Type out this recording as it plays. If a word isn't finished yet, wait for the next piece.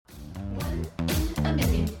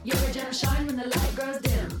gonna shine when the light grows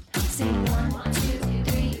dim. Sing 1, 2,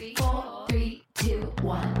 3, 4, 3, 2,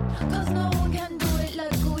 1. Cause no one can do it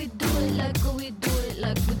like we do it, like we do it,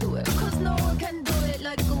 like we do it. Cause no one can do it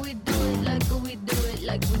like we do it, like we do it,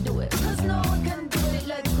 like we do it. Cause no one can do it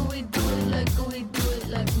like we do it, like we do it,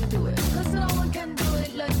 like we do it. Cause no one can do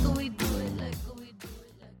it like we do it, like we do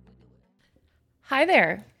it, like we do it. Hi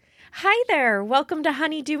there. Hi there. Welcome to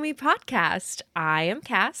Honey Do Me Podcast. I am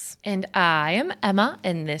Cass. And I am Emma,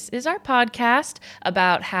 and this is our podcast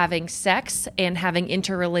about having sex and having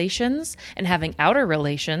interrelations and having outer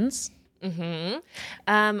relations.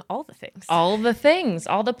 All the things. All the things.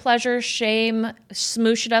 All the pleasure, shame,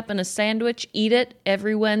 smoosh it up in a sandwich, eat it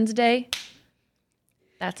every Wednesday.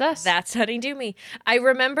 That's us. That's Honey Do Me. I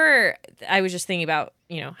remember, I was just thinking about,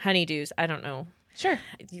 honeydews. I don't know. Sure.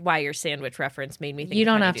 Why your sandwich reference made me think You of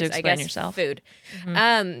don't have to honeydews. explain I guess yourself. Food.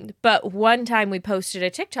 But one time we posted a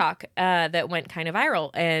TikTok that went kind of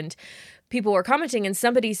viral, and people were commenting, and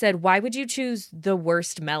somebody said, "Why would you choose the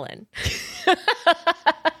worst melon?" And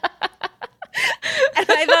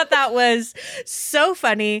I thought that was so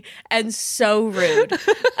funny and so rude.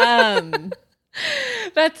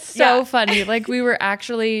 That's so funny. Like we were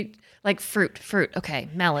actually like fruit. Okay,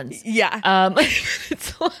 melons. Yeah.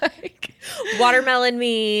 It's like Watermelon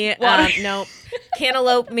me. No.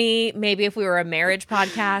 Cantaloupe me. Maybe if we were a marriage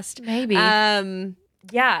podcast. Maybe.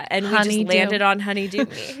 Yeah. And we Honeydew. just landed on honeydew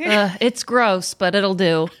me. It's gross, but it'll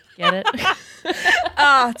do. Get it?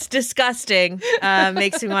 Oh, it's disgusting.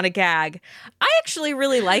 Makes me want to gag. I actually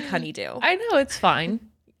really like honeydew. I know, it's fine.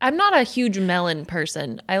 I'm not a huge melon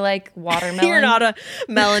person. I like watermelon. You're not a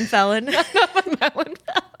melon felon. I'm not a melon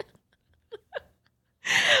felon.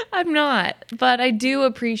 I'm not, but I do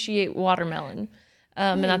appreciate watermelon.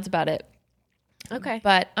 And that's about it. Okay.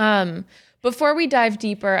 But before we dive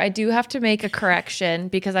deeper, I do have to make a correction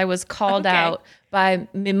because I was called out by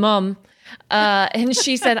my mom. And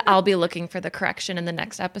she said, I'll be looking for the correction in the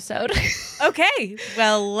next episode. Okay.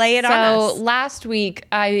 Well, lay it on So us. last week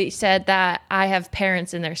I said that I have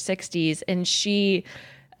parents in their 60s, and she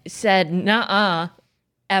said, nuh-uh,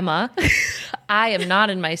 Emma, I am not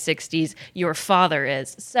in my 60s. Your father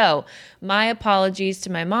is. So my apologies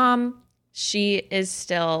to my mom. She is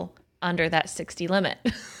still under that 60 limit.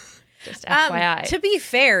 Just FYI. To be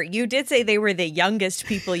fair, you did say they were the youngest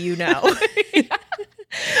people you know.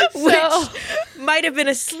 So- Which might have been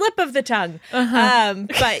a slip of the tongue.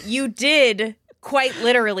 But you did quite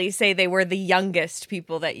literally say they were the youngest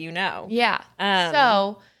people that you know. Yeah.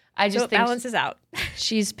 So I just So it think balances out.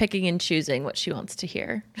 she's picking and choosing what she wants to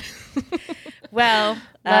hear. Well,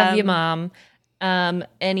 Love you, Mom.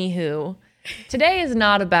 Anywho, today is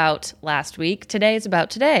not about last week. Today is about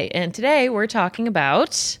today. And today we're talking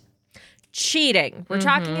about cheating. We're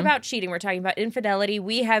talking about cheating. We're talking about infidelity.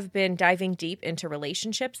 We have been diving deep into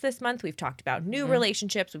relationships this month. We've talked about new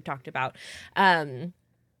relationships. We've talked about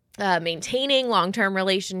maintaining long-term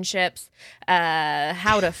relationships,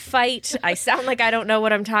 how to fight. I sound like I don't know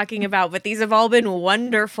what I'm talking about, but these have all been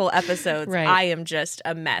wonderful episodes. Right. I am just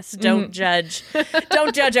a mess. Don't judge.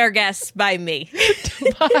 Don't judge our guests by me.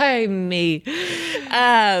 by me.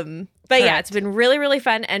 But yeah, Correct. it's been really, really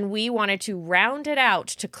fun, and we wanted to round it out,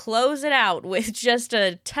 to close it out with just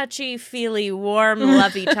a touchy-feely, warm,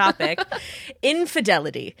 lovey topic,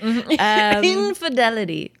 infidelity.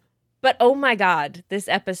 Infidelity. But oh my God, this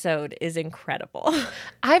episode is incredible.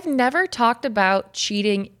 I've never talked about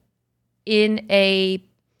cheating in a,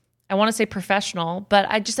 I want to say professional, but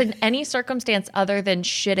I just in any circumstance other than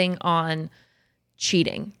shitting on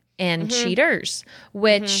cheating and cheaters,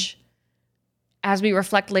 which, as we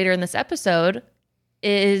reflect later in this episode,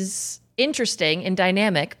 is interesting and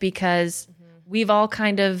dynamic because we've all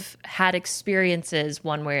kind of had experiences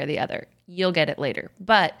one way or the other. You'll get it later.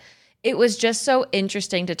 But it was just so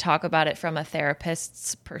interesting to talk about it from a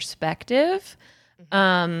therapist's perspective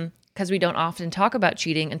because we don't often talk about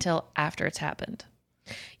cheating until after it's happened.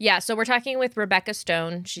 Yeah, so we're talking with Rebecca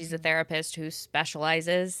Stone. She's a therapist who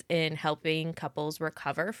specializes in helping couples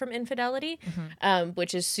recover from infidelity,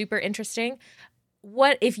 which is super interesting.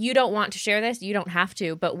 What if you don't want to share this? You don't have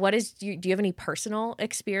to. But what is? Do you have any personal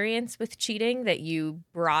experience with cheating that you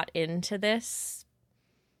brought into this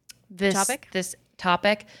topic? This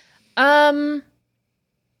topic,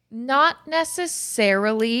 not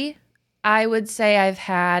necessarily. I would say I've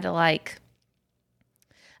had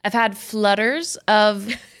flutters of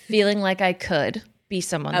feeling like I could be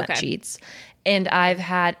someone that cheats. And I've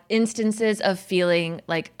had instances of feeling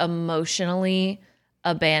like emotionally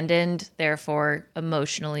abandoned, therefore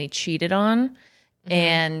emotionally cheated on.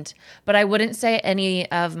 But I wouldn't say any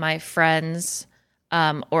of my friends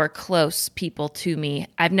or close people to me,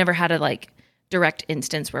 I've never had to direct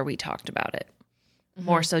instance where we talked about it.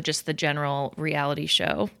 More so just the general reality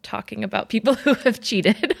show talking about people who have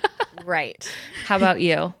cheated. Right. How about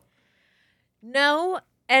you? No,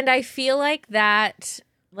 and I feel like that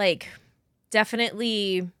like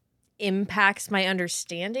definitely impacts my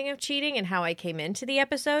understanding of cheating and how I came into the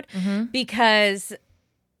episode because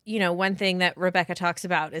one thing that Rebecca talks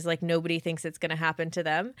about is like nobody thinks it's going to happen to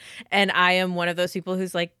them. And I am one of those people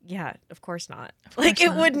who's like, yeah, of course not.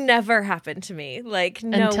 It would never happen to me. Like,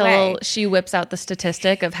 no Until way. she whips out the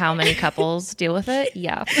statistic of how many couples deal with it.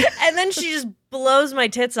 Yeah. And then she just blows my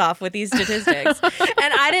tits off with these statistics.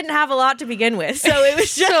 And I didn't have a lot to begin with. So it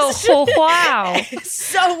was just so wow.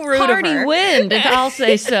 so rude Party of her. wind, if I'll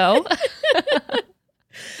say so.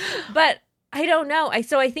 But I don't know.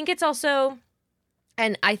 So I think it's also...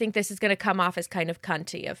 And I think this is going to come off as kind of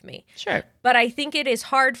cunty of me. Sure. But I think it is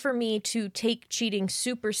hard for me to take cheating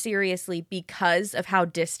super seriously because of how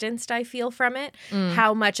distanced I feel from it.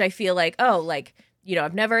 How much I feel like,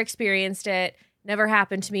 I've never experienced it, never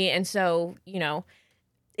happened to me. And so,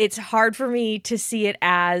 it's hard for me to see it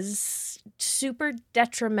as super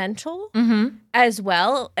detrimental as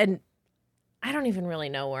well. And I don't even really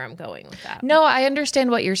know where I'm going with that. No, I understand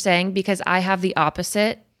what you're saying because I have the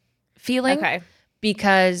opposite feeling. Okay.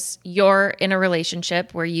 Because you're in a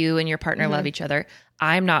relationship where you and your partner love each other.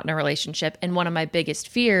 I'm not in a relationship. And one of my biggest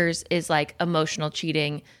fears is like emotional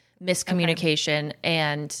cheating, miscommunication,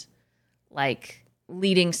 and like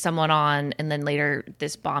leading someone on. And then later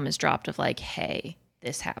this bomb is dropped of like, hey,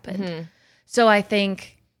 this happened. So I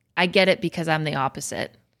think I get it because I'm the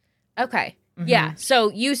opposite. Okay. Yeah.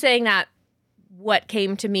 So you saying that, what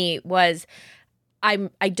came to me was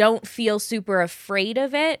I don't feel super afraid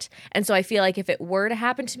of it. And so I feel like if it were to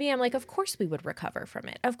happen to me, I'm like, of course we would recover from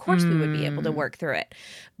it. Of course we would be able to work through it.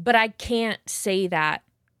 But I can't say that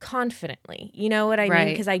confidently. You know what I mean?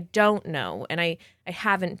 Because I don't know. And I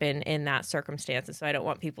haven't been in that circumstance. And so I don't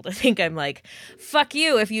want people to think I'm like, fuck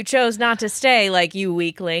you if you chose not to stay, like you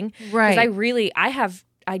weakling. Right. Because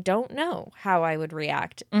I don't know how I would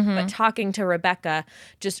react. But talking to Rebecca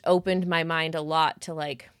just opened my mind a lot to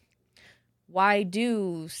like, why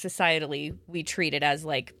do societally we treat it as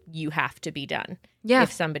like you have to be done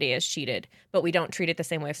if somebody has cheated, but we don't treat it the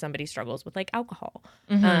same way if somebody struggles with like alcohol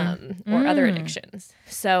or other addictions.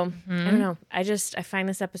 So I don't know. I find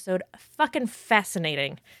this episode fucking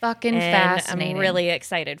fascinating. Fascinating. I'm really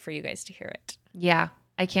excited for you guys to hear it. Yeah,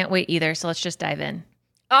 I can't wait either. So let's just dive in.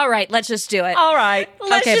 All right, let's just do it. All right.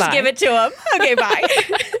 Let's just give it to them. Okay, bye.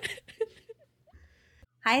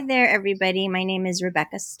 Hi there, everybody. My name is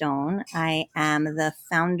Rebecca Stone. I am the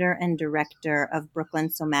founder and director of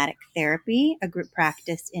Brooklyn Somatic Therapy, a group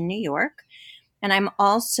practice in New York. And I'm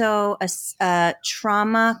also a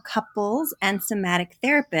trauma, couples, and somatic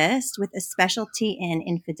therapist with a specialty in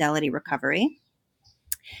infidelity recovery.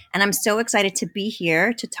 And I'm so excited to be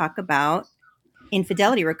here to talk about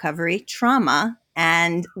infidelity recovery, trauma,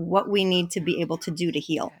 and what we need to be able to do to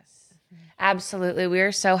heal. Absolutely. We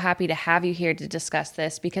are so happy to have you here to discuss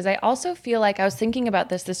this because I also feel like I was thinking about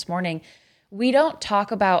this morning. We don't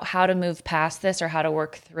talk about how to move past this or how to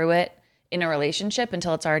work through it in a relationship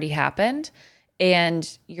until it's already happened.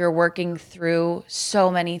 And you're working through so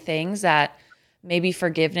many things that maybe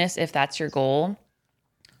forgiveness, if that's your goal,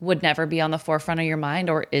 would never be on the forefront of your mind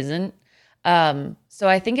or isn't. So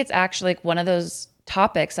I think it's actually like one of those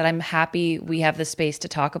topics that I'm happy we have the space to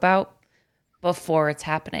talk about before it's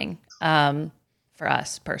happening. For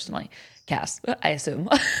us personally, Cass, I assume.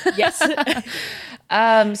 Yes.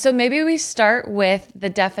 So maybe we start with the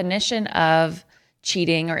definition of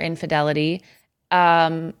cheating or infidelity.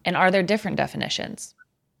 And are there different definitions?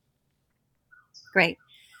 Great.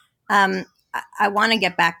 I want to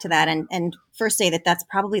get back to that and first say that that's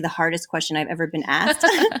probably the hardest question I've ever been asked.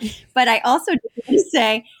 But I also want to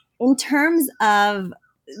say, in terms of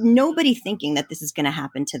nobody thinking that this is going to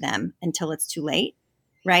happen to them until it's too late.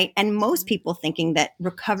 Right. And most people thinking that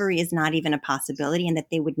recovery is not even a possibility and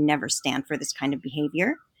that they would never stand for this kind of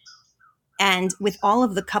behavior. And with all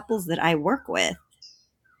of the couples that I work with,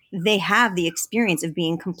 they have the experience of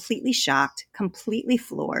being completely shocked, completely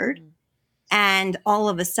floored, and all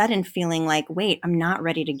of a sudden feeling like, wait, I'm not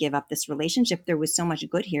ready to give up this relationship. There was so much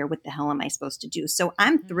good here. What the hell am I supposed to do? So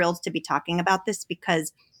I'm thrilled to be talking about this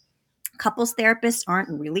because couples therapists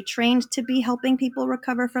aren't really trained to be helping people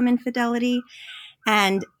recover from infidelity.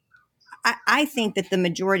 And I think that the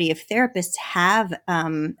majority of therapists have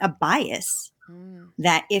a bias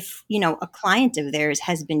that if, a client of theirs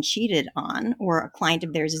has been cheated on or a client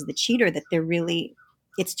of theirs is the cheater, that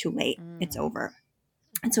it's too late. It's over.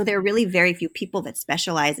 And so there are really very few people that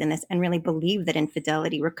specialize in this and really believe that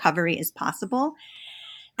infidelity recovery is possible.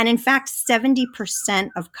 And in fact, 70%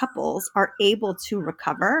 of couples are able to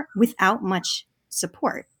recover without much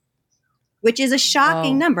support, which is a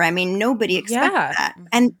shocking Whoa. number. I mean, nobody expects Yeah. that.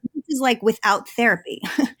 And this is like without therapy,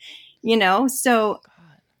 So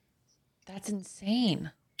God, that's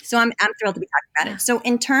insane. so I'm thrilled to be talking about it. So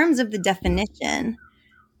in terms of the definition,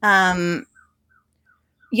 um,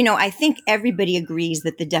 I think everybody agrees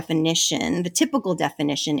that the typical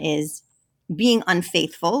definition is being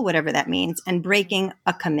unfaithful, whatever that means, and breaking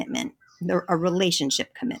a commitment, a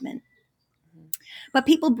relationship commitment. But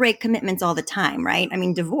people break commitments all the time, right? I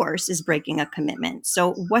mean, divorce is breaking a commitment.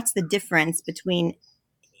 So what's the difference between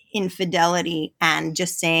infidelity and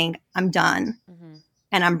just saying, I'm done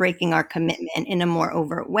and I'm breaking our commitment in a more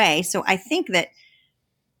overt way? So I think that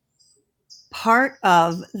part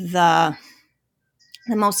of the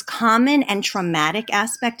most common and traumatic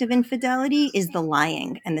aspect of infidelity is the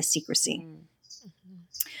lying and the secrecy.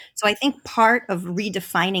 So I think part of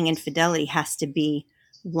redefining infidelity has to be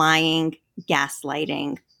lying,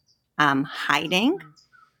 gaslighting, hiding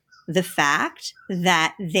the fact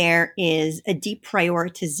that there is a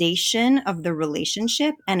deprioritization of the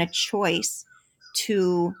relationship and a choice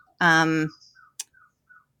to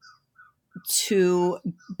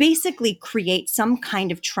basically create some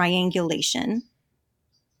kind of triangulation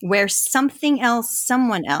where something else,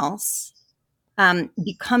 someone else,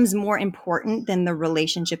 becomes more important than the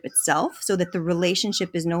relationship itself, so that the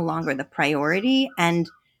relationship is no longer the priority and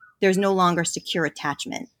there's no longer secure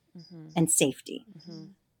attachment and safety,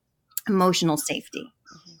 emotional safety,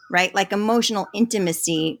 right? Like emotional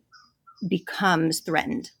intimacy becomes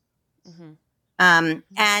threatened. And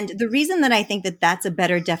the reason that I think that that's a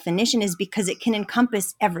better definition is because it can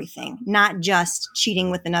encompass everything, not just cheating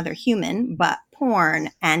with another human, but porn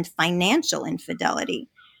and financial infidelity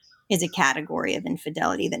is a category of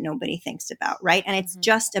infidelity that nobody thinks about, right? And it's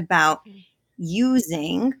just about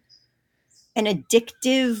using an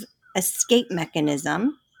addictive escape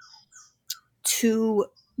mechanism to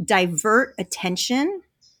divert attention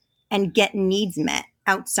and get needs met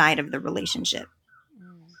outside of the relationship.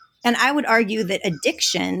 And I would argue that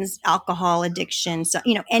addictions, alcohol addiction, so,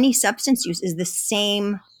 any substance use is the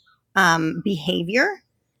same behavior,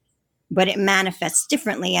 but it manifests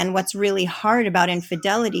differently. And what's really hard about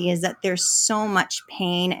infidelity is that there's so much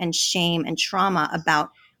pain and shame and trauma about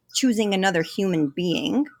choosing another human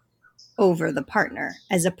being over the partner,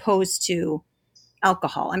 as opposed to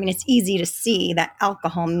alcohol. I mean, it's easy to see that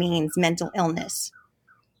alcohol means mental illness.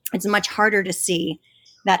 It's much harder to see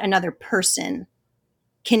that another person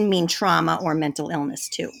can mean trauma or mental illness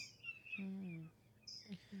too.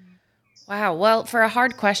 Wow. Well, for a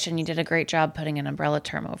hard question, you did a great job putting an umbrella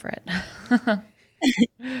term over it.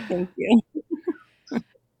 Thank you.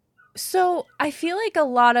 So I feel like a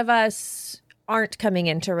lot of us aren't coming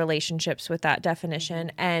into relationships with that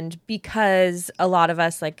definition. And because a lot of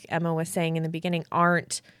us, like Emma was saying in the beginning,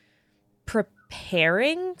 aren't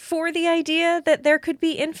preparing for the idea that there could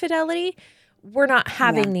be infidelity, we're not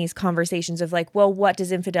having these conversations of like, well, what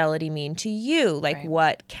does infidelity mean to you? Like,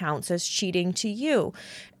 what counts as cheating to you?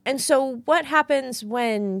 And so what happens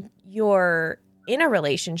when you're in a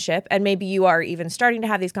relationship and maybe you are even starting to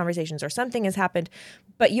have these conversations or something has happened,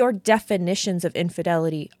 but your definitions of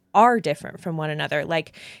infidelity are different from one another?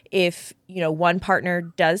 Like if, one partner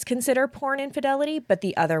does consider porn infidelity, but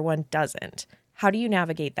the other one doesn't, how do you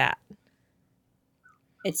navigate that?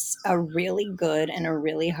 It's a really good and a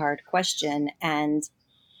really hard question. And,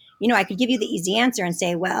 I could give you the easy answer and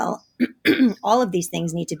say, well, all of these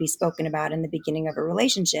things need to be spoken about in the beginning of a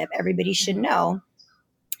relationship. Everybody should know,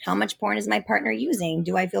 how much porn is my partner using?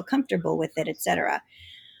 Do I feel comfortable with it, etc.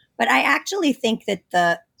 But I actually think that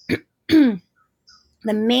the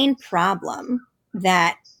main problem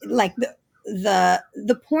that like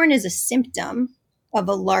the porn is a symptom of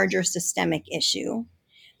a larger systemic issue.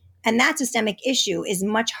 And that systemic issue is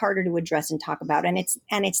much harder to address and talk about. And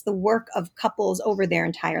it's the work of couples over their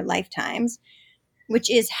entire lifetimes,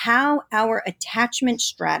 which is how our attachment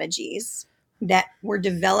strategies that were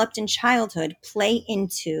developed in childhood play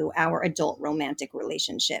into our adult romantic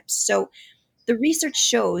relationships. So the research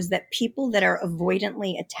shows that people that are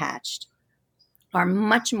avoidantly attached are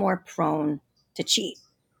much more prone to cheat.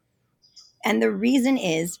 And the reason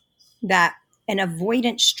is that an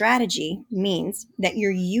avoidant strategy means that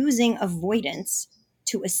you're using avoidance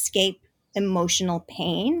to escape emotional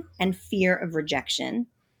pain and fear of rejection,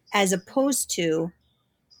 as opposed to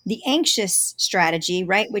the anxious strategy,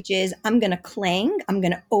 right? Which is I'm going to cling, I'm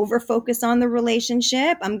going to over focus on the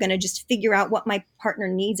relationship, I'm going to just figure out what my partner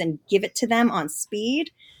needs and give it to them on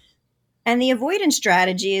speed. And the avoidance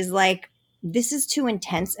strategy is like, this is too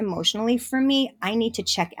intense emotionally for me. I need to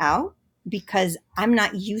check out. because I'm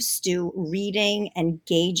not used to reading and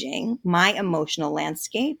gauging my emotional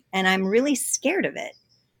landscape. And I'm really scared of it.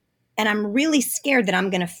 And I'm really scared that I'm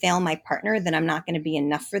going to fail my partner, that I'm not going to be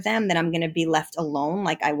enough for them, that I'm going to be left alone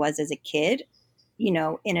like I was as a kid, in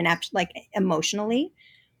an like emotionally.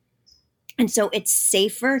 And so it's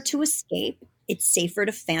safer to escape. It's safer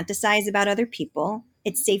to fantasize about other people.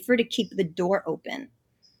 It's safer to keep the door open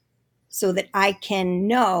so that I can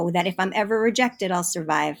know that if I'm ever rejected, I'll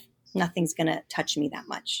survive. Nothing's going to touch me that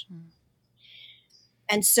much.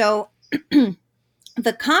 And so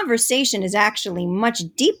the conversation is actually much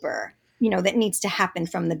deeper, that needs to happen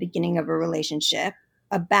from the beginning of a relationship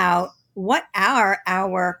about what are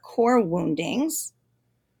our core woundings.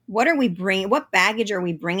 What are we bringing? What baggage are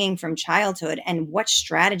we bringing from childhood, and what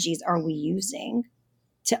strategies are we using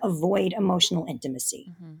to avoid emotional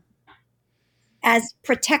intimacy as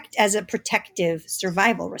a protective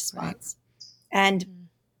survival response? Right. And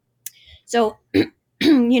so,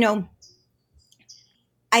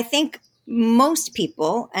 I think most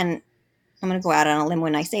people, and I'm going to go out on a limb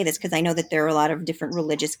when I say this because I know that there are a lot of different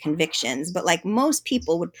religious convictions, but like most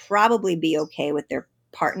people would probably be okay with their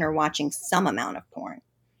partner watching some amount of porn.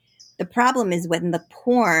 The problem is when the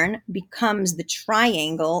porn becomes the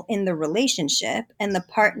triangle in the relationship and the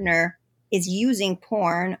partner is using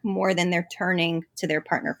porn more than they're turning to their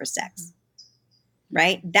partner for sex,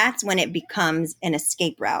 right? That's when it becomes an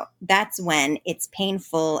escape route. That's when it's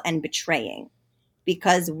painful and betraying.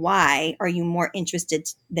 Because why are you more interested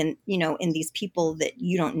than, in these people that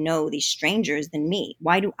you don't know, these strangers, than me?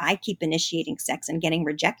 Why do I keep initiating sex and getting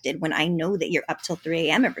rejected when I know that you're up till 3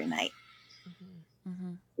 a.m. every night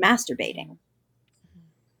masturbating?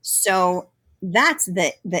 So that's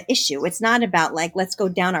the issue. It's not about like, let's go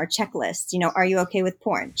down our checklist. Are you okay with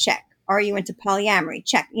porn? Check. Are you into polyamory?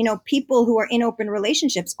 Check. People who are in open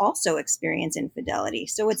relationships also experience infidelity.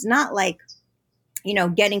 So it's not like,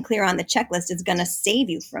 getting clear on the checklist is going to save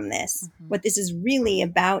you from this. What this is really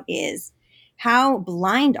about is how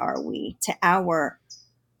blind are we to our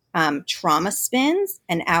trauma spins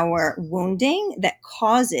and our wounding that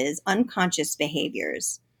causes unconscious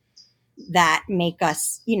behaviors that make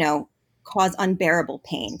us, cause unbearable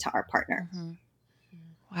pain to our partner.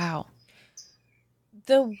 Wow.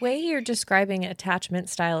 The way you're describing attachment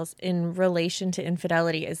styles in relation to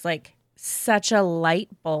infidelity is like such a light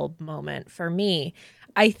bulb moment for me.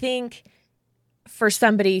 I think for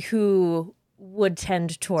somebody who would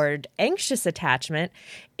tend toward anxious attachment,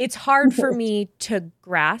 it's hard for me to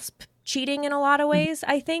grasp cheating in a lot of ways,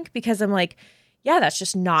 I think, because I'm like, yeah, that's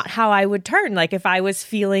just not how I would turn. Like if I was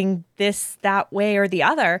feeling this, that way or the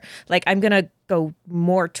other, like I'm going to go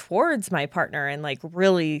more towards my partner and like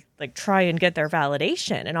really like try and get their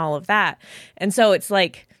validation and all of that. And so it's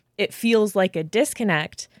like, it feels like a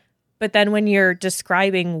disconnect. But then when you're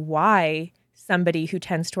describing why somebody who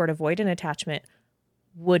tends toward avoidant attachment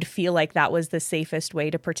would feel like that was the safest way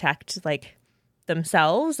to protect like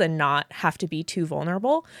themselves and not have to be too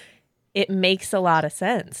vulnerable, it makes a lot of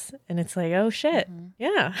sense. And it's like, oh shit.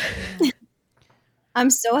 Yeah. I'm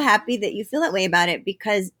so happy that you feel that way about it,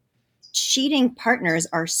 because cheating partners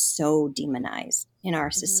are so demonized in our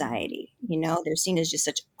society. They're seen as just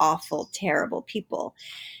such awful, terrible people.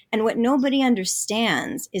 And what nobody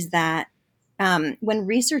understands is that when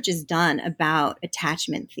research is done about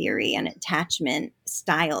attachment theory and attachment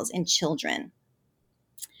styles in children,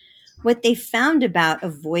 what they found about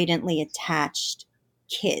avoidantly attached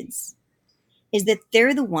kids is that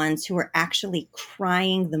they're the ones who are actually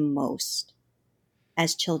crying the most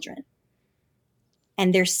as children.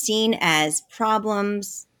 And they're seen as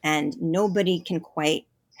problems, and nobody can quite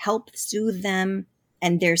help soothe them.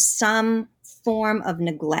 And there's some form of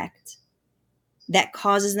neglect that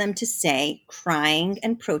causes them to say crying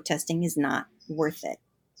and protesting is not worth it.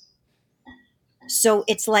 So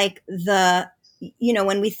it's like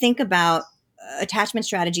when we think about attachment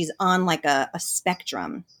strategies on like a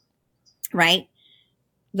spectrum, right?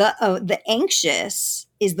 The anxious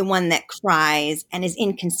is the one that cries and is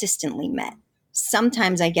inconsistently met.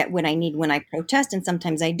 Sometimes I get what I need when I protest, and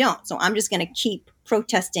sometimes I don't. So I'm just going to keep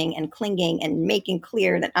protesting and clinging and making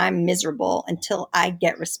clear that I'm miserable until I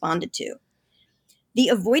get responded to. The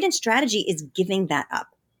avoidance strategy is giving that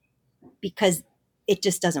up because it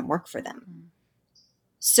just doesn't work for them.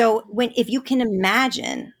 So if you can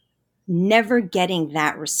imagine never getting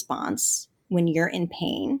that response when you're in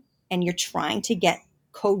pain and you're trying to get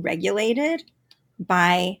co-regulated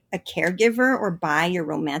by a caregiver or by your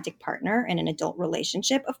romantic partner in an adult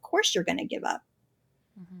relationship, of course you're going to give up.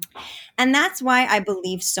 And that's why I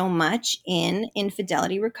believe so much in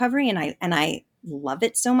infidelity recovery, and I love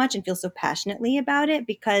it so much and feel so passionately about it,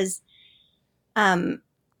 because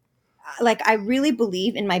like, I really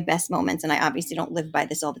believe in my best moments, and I obviously don't live by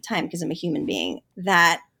this all the time because I'm a human being,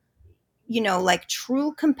 that, you know, like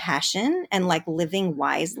true compassion and like living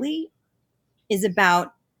wisely is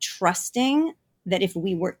about trusting that if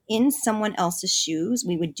we were in someone else's shoes,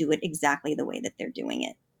 we would do it exactly the way that they're doing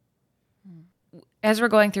it. As we're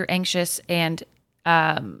going through anxious and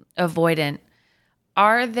avoidant,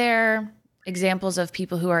 are there examples of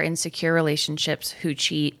people who are in secure relationships who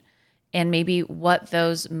cheat, and maybe what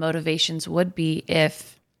those motivations would be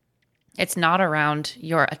if it's not around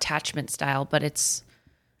your attachment style, but it's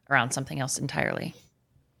around something else entirely?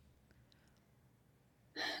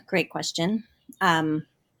 Great question.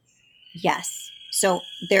 Yes. So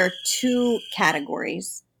there are two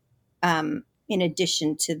categories, in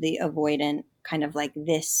addition to the avoidant, kind of like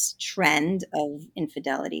this trend of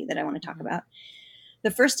infidelity that I want to talk about.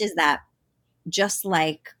 The first is that just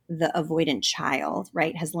like the avoidant child,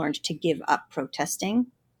 right, has learned to give up protesting,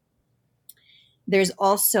 there's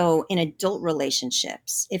also in adult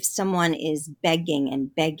relationships, if someone is begging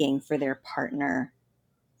and begging for their partner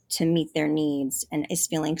to meet their needs and is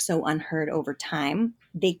feeling so unheard over time,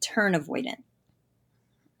 they turn avoidant.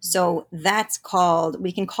 So that's called,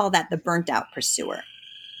 we can call that the burnt out pursuer,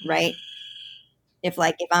 right? If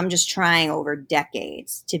I'm just trying over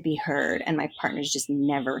decades to be heard and my partner's just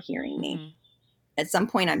never hearing me, at some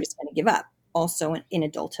point I'm just going to give up, also in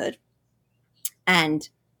adulthood, and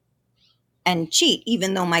cheat,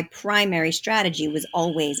 even though my primary strategy was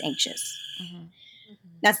always anxious.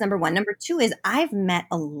 That's number one. Number two is I've met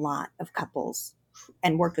a lot of couples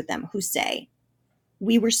and worked with them who say,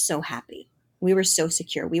 we were so happy. We were so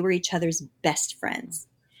secure. We were each other's best friends.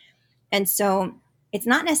 And so it's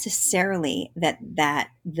not necessarily that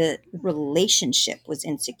the relationship was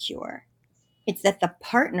insecure. It's that the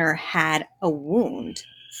partner had a wound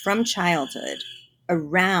from childhood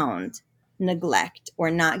around neglect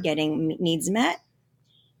or not getting needs met.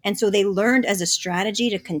 And so they learned as a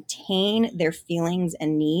strategy to contain their feelings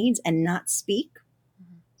and needs and not speak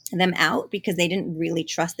them out because they didn't really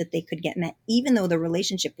trust that they could get met, even though the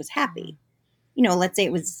relationship was happy. You know, let's say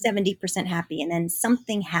it was 70% happy and then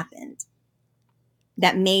something happened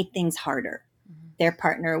that made things harder. Their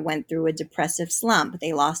partner went through a depressive slump.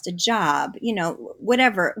 They lost a job, you know,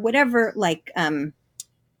 whatever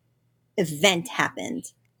event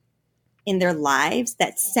happened in their lives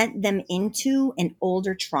that sent them into an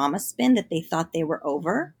older trauma spin that they thought they were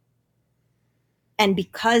over. And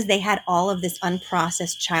because they had all of this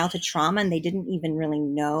unprocessed childhood trauma and they didn't even really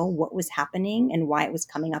know what was happening and why it was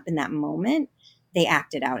coming up in that moment, they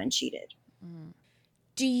acted out and cheated.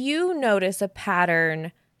 Do you notice a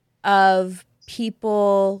pattern of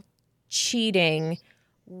people cheating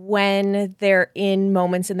when they're in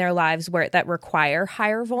moments in their lives where that require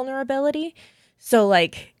higher vulnerability? So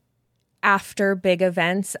like after big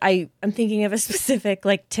events, I'm thinking of a specific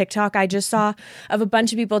like TikTok I just saw of a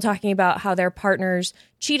bunch of people talking about how their partners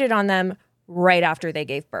cheated on them right after they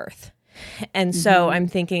gave birth. And so I'm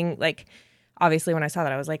thinking, like, obviously when I saw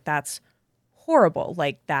that, I was like, that's horrible.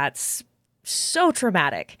 Like, that's so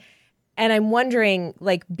traumatic. And I'm wondering,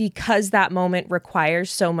 like, because that moment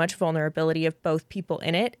requires so much vulnerability of both people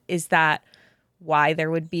in it, is that why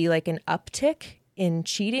there would be like an uptick in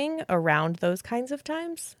cheating around those kinds of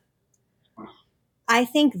times? I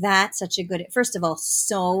think that's such a good, first of all,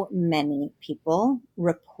 so many people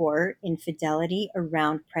report infidelity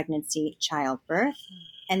around pregnancy, childbirth,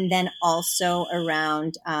 and then also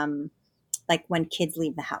around like when kids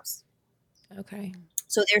leave the house. Okay.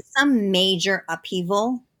 So there's some major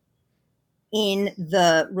upheaval in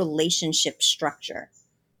the relationship structure,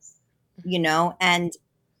 you know, and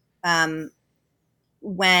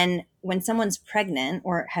when someone's pregnant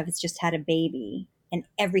or has just had a baby and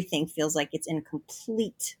everything feels like it's in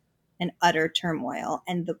complete and utter turmoil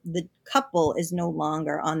and the couple is no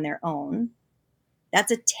longer on their own,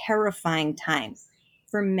 that's a terrifying time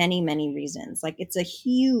for many, many reasons. Like, it's a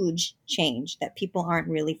huge change that people aren't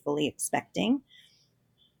really fully expecting.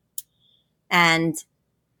 And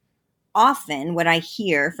often what I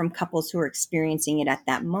hear from couples who are experiencing it at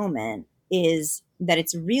that moment is that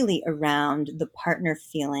it's really around the partner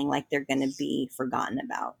feeling like they're going to be forgotten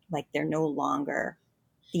about, like they're no longer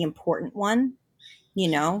the important one, you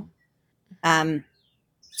know,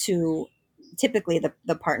 to typically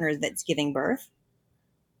the partner that's giving birth.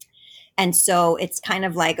 And so it's kind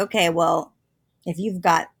of like, okay, well, if you've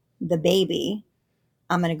got the baby,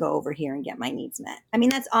 I'm going to go over here and get my needs met. I mean,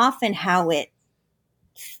 that's often how it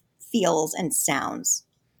feels and sounds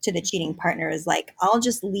to the cheating partner, is like, I'll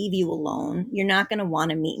just leave you alone. You're not going to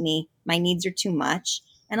want to meet me. My needs are too much.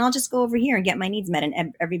 And I'll just go over here and get my needs met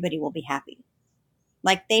and everybody will be happy.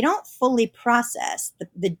 Like they don't fully process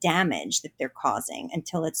the damage that they're causing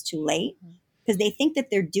until it's too late, because they think that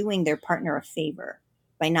they're doing their partner a favor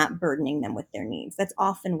by not burdening them with their needs. That's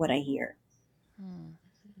often what I hear.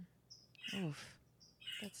 Oof.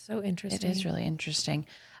 That's so interesting. It is really interesting.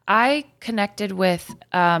 I connected with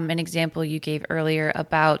an example you gave earlier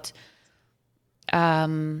about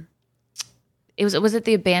was it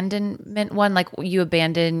the abandonment one? Like you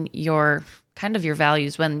abandon your kind of your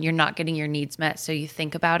values when you're not getting your needs met, so you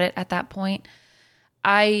think about it at that point.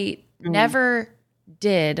 I never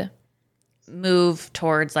did move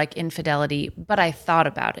towards like infidelity, but I thought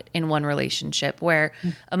about it in one relationship where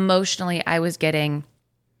emotionally I was getting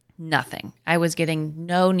nothing. I was getting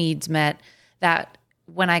no needs met. That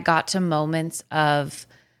when I got to moments of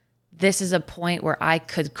this is a point where I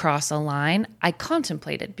could cross a line, I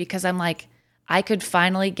contemplated, because I'm like, I could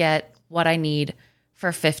finally get what I need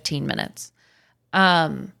for 15 minutes.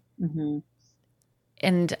 And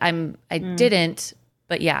I didn't,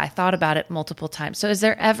 but yeah, I thought about it multiple times. So is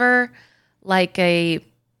there ever like a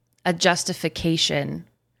justification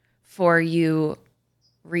for you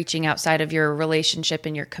reaching outside of your relationship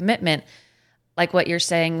and your commitment, like what you're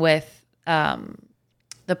saying with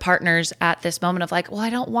the partners at this moment of like, well, I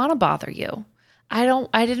don't want to bother you. I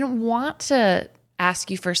didn't want to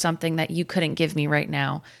ask you for something that you couldn't give me right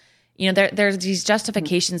now. You know, there's these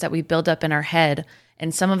justifications that we build up in our head,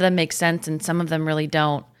 and some of them make sense and some of them really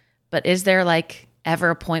don't. But is there like ever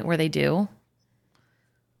a point where they do?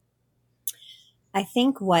 I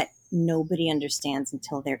think what nobody understands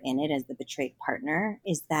until they're in it as the betrayed partner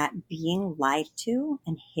is that being lied to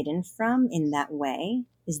and hidden from in that way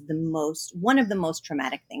is one of the most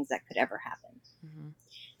traumatic things that could ever happen.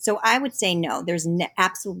 So I would say no, there's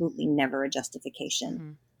absolutely never a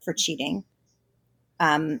justification for cheating.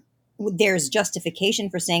 There's justification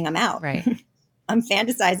for saying I'm out. Right. I'm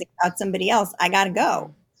fantasizing about somebody else. I got to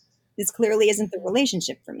go. This clearly isn't the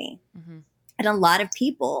relationship for me. And a lot of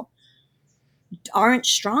people aren't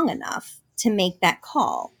strong enough to make that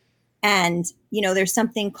call. And, you know, there's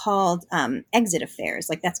something called exit affairs.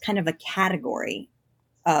 Like that's kind of a category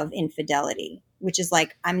of infidelity, which is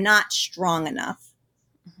like, I'm not strong enough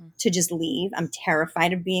to just leave. I'm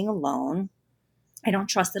terrified of being alone. I don't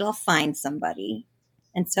trust that I'll find somebody.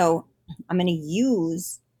 And so I'm going to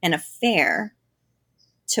use an affair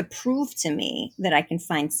to prove to me that I can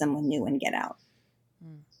find someone new and get out.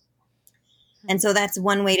 And so that's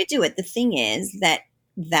one way to do it. The thing is that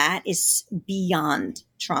is beyond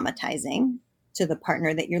traumatizing to the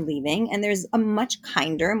partner that you're leaving. And there's a much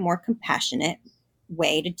kinder, more compassionate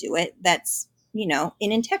way to do it that's, you know,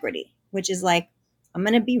 in integrity, which is like, I'm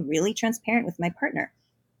going to be really transparent with my partner.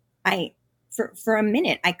 For a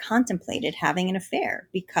minute, I contemplated having an affair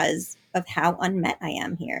because of how unmet I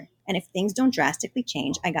am here. And if things don't drastically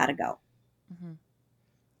change, I got to go.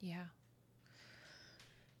 Yeah.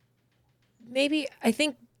 Maybe I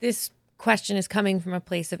think this question is coming from a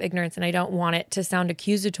place of ignorance, and I don't want it to sound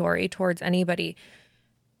accusatory towards anybody.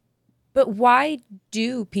 But why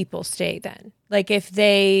do people stay then? Like if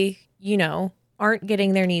they, you know, aren't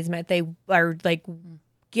getting their needs met, they are like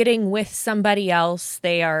getting with somebody else,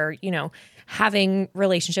 they are, you know, having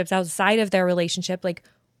relationships outside of their relationship, like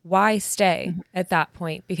why stay at that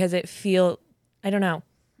point? Because it feels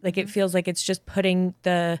like it's just putting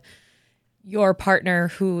your partner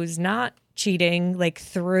who's not cheating like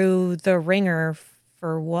through the ringer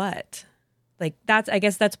for what? Like I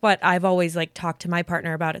guess that's what I've always like talked to my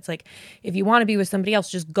partner about. It's like, if you want to be with somebody else,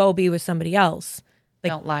 just go be with somebody else.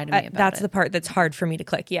 Like, don't lie to me about it. That's the part that's hard for me to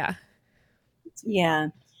click. Yeah. Yeah.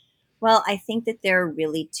 Well, I think that there are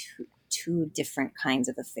really two different kinds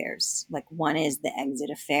of affairs. Like one is the exit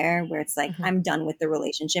affair where it's like, I'm done with the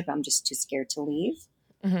relationship. I'm just too scared to leave.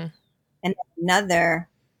 And another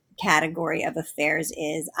category of affairs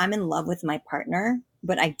is I'm in love with my partner,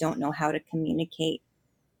 but I don't know how to communicate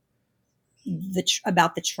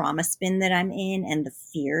about the trauma spin that I'm in and the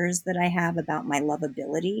fears that I have about my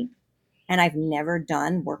lovability. And I've never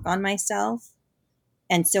done work on myself.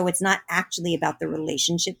 And so it's not actually about the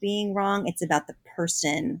relationship being wrong. It's about the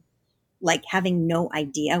person like having no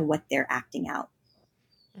idea what they're acting out.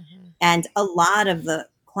 And a lot of the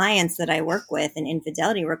clients that I work with in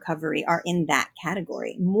infidelity recovery are in that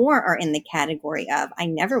category. More are in the category of, I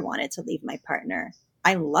never wanted to leave my partner.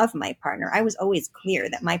 I love my partner. I was always clear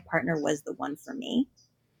that my partner was the one for me.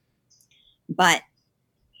 But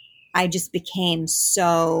I just became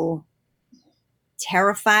so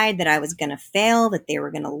terrified that I was going to fail, that they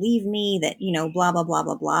were going to leave me, that, you know, blah, blah, blah,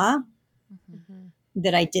 blah, blah,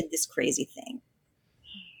 that I did this crazy thing.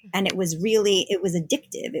 And it was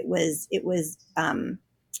addictive. It was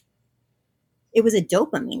it was a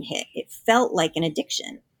dopamine hit. It felt like an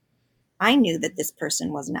addiction. I knew that this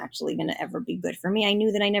person wasn't actually going to ever be good for me. I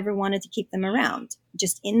knew that I never wanted to keep them around.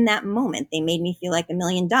 Just in that moment, they made me feel like $1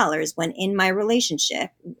 million when in my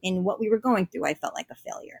relationship, in what we were going through, I felt like a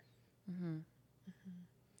failure. Mm-hmm.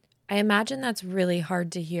 I imagine that's really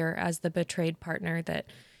hard to hear as the betrayed partner, that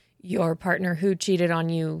your partner who cheated on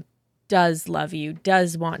you does love you,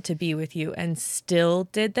 does want to be with you, and still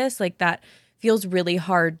did this. Like, that feels really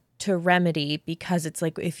hard to remedy, because it's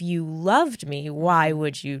like, if you loved me, why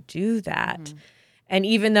would you do that? Mm-hmm. And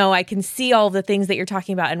even though I can see all the things that you're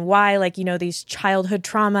talking about and why, like, you know, these childhood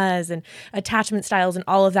traumas and attachment styles and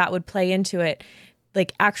all of that would play into it,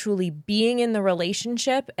 like, actually being in the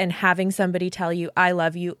relationship and having somebody tell you, I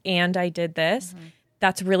love you and I did this,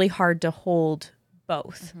 that's really hard to hold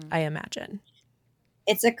both, I imagine.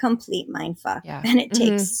 It's a complete mindfuck. Yeah. And it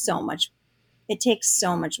takes so much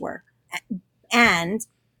work. And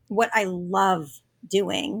what I love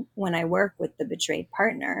doing when I work with the betrayed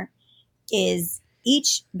partner is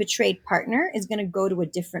each betrayed partner is going to go to a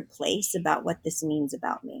different place about what this means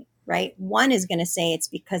about me, right? One is going to say it's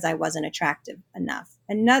because I wasn't attractive enough.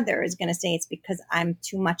 Another is going to say it's because I'm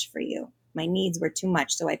too much for you. My needs were too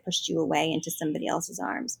much, so I pushed you away into somebody else's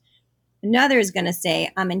arms. Another is going to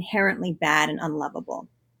say I'm inherently bad and unlovable.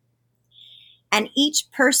 And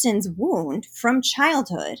each person's wound from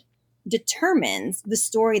childhood determines the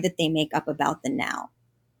story that they make up about the now.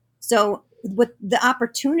 So what the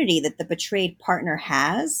opportunity that the betrayed partner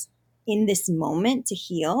has in this moment to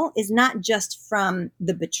heal is not just from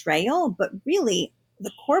the betrayal, but really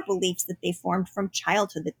the core beliefs that they formed from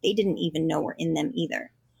childhood that they didn't even know were in them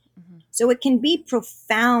either. Mm-hmm. So it can be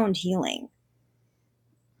profound healing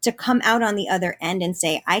to come out on the other end and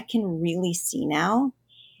say, I can really see now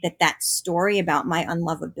that story about my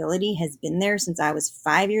unlovability has been there since I was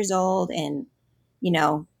 5 years old, and, you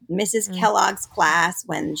know, Mrs. Kellogg's class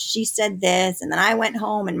when she said this, and then I went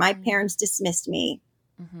home and my parents dismissed me.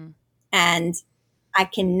 Mm-hmm. And I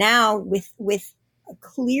can now, with a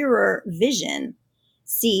clearer vision,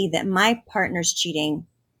 see that my partner's cheating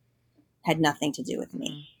had nothing to do with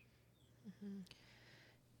me.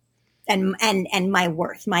 Mm-hmm. And my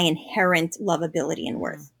worth, my inherent lovability and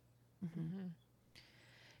worth. Mm-hmm.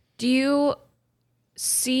 Do you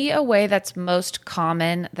see a way that's most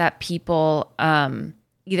common that people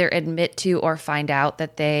either admit to or find out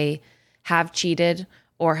that they have cheated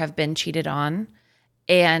or have been cheated on?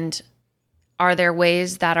 And are there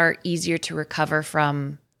ways that are easier to recover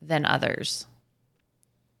from than others?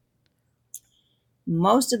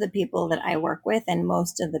 Most of the people that I work with, and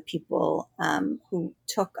most of the people who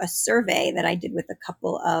took a survey that I did with a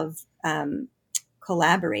couple of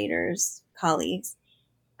colleagues,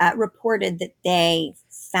 reported that they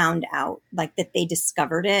found out, like that they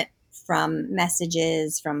discovered it from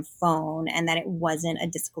messages, from phone, and that it wasn't a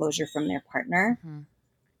disclosure from their partner. Mm-hmm.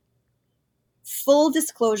 Full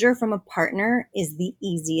disclosure from a partner is the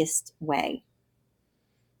easiest way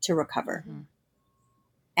to recover. Mm-hmm.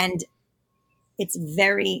 And it's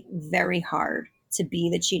very, very hard to be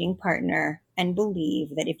the cheating partner and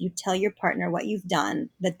believe that if you tell your partner what you've done,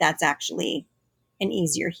 that's actually an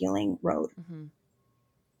easier healing road. Mm-hmm.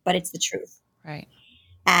 But it's the truth. Right.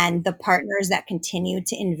 And the partners that continue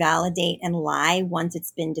to invalidate and lie once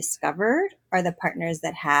it's been discovered are the partners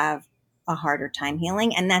that have a harder time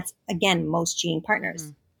healing. And that's, again, most cheating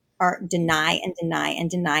partners are deny and deny and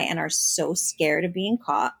deny and are so scared of being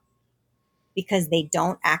caught because they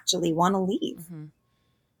don't actually want to leave. Mm-hmm.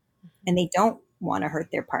 And they don't want to hurt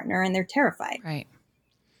their partner, and they're terrified. Right.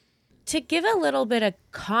 To give a little bit of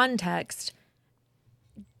context,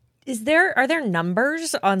 are there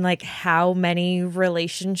numbers on like how many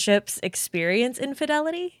relationships experience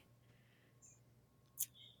infidelity?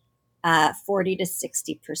 40 to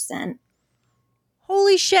 60%.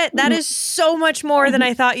 Holy shit, that is so much more than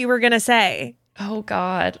I thought you were going to say. Oh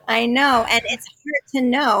God. I know. And it's hard to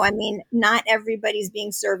know. I mean, not everybody's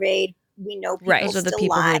being surveyed. We know people still the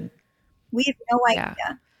people lie. We have no idea.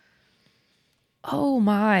 Yeah. Oh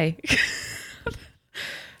my.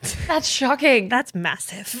 That's shocking. That's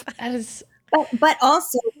massive. That is. But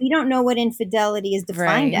also, we don't know what infidelity is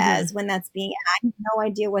defined as when that's being. I have no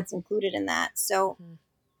idea what's included in that. So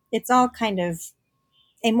it's all kind of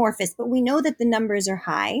amorphous. But we know that the numbers are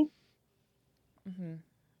high. Mm-hmm.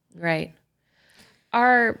 Right.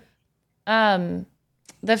 Are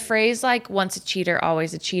the phrase like "once a cheater,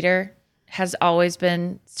 always a cheater" has always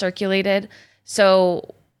been circulated.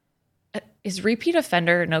 So is repeat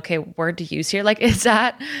offender an okay word to use here? Like, is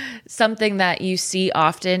that something that you see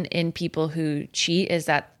often in people who cheat, is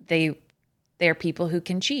that they're people who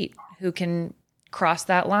can cheat, who can cross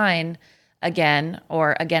that line? again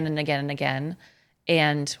or again and again and again.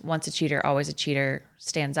 And once a cheater, always a cheater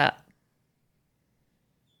stands up.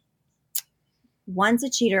 Once a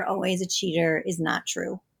cheater, always a cheater is not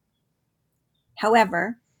true.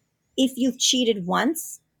 However, if you've cheated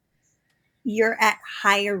once, you're at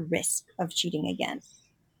higher risk of cheating again.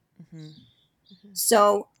 Mm-hmm.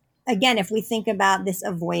 So again, if we think about this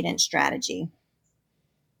avoidance strategy,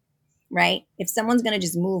 right? If someone's going to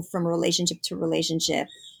just move from relationship to relationship,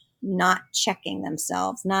 not checking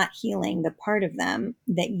themselves, not healing the part of them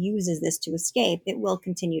that uses this to escape, it will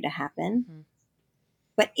continue to happen. Mm-hmm.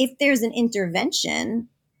 But if there's an intervention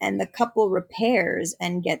and the couple repairs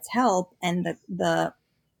and gets help, and the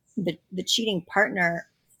cheating partner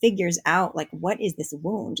figures out, like, what is this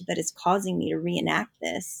wound that is causing me to reenact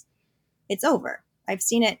this, it's over. I've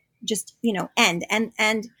seen it just, end.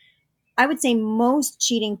 And I would say most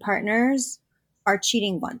cheating partners are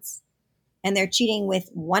cheating once, and they're cheating with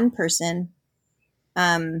one person.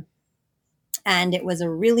 And it was a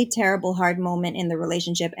really terrible, hard moment in the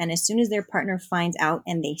relationship. And as soon as their partner finds out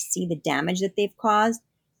and they see the damage that they've caused,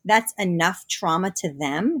 that's enough trauma to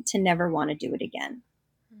them to never want to do it again.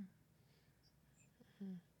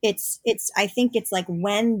 I think it's like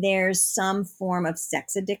when there's some form of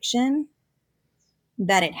sex addiction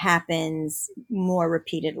that it happens more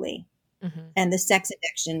repeatedly. Mm-hmm. And the sex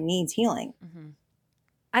addiction needs healing. Mm-hmm.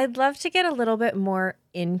 I'd love to get a little bit more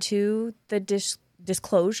into the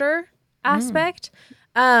disclosure aspect.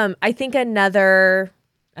 I think another,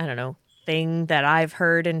 thing that I've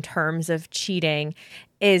heard in terms of cheating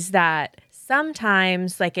is that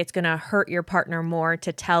sometimes, like, it's going to hurt your partner more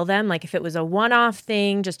to tell them. Like, if it was a one-off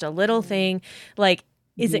thing, just a little thing, like,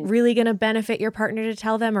 is it really going to benefit your partner to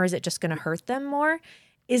tell them, or is it just going to hurt them more?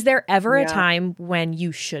 Is there ever a time when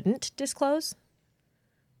you shouldn't disclose?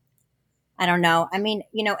 I don't know. I mean,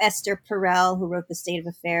 Esther Perel, who wrote The State of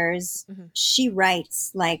Affairs, she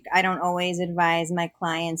writes, like, I don't always advise my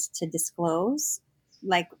clients to disclose.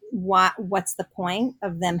 Like, what's the point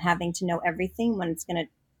of them having to know everything when it's going to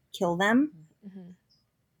kill them? Mm-hmm.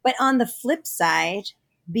 But on the flip side,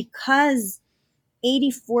 because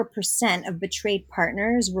 84% of betrayed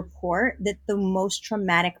partners report that the most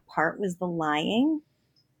traumatic part was the lying,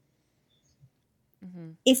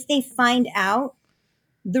 if they find out,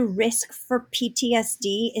 the risk for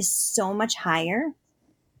PTSD is so much higher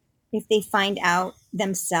if they find out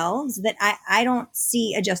themselves that I don't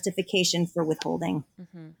see a justification for withholding.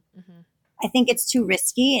 I think it's too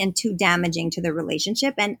risky and too damaging to the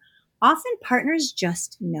relationship. And often partners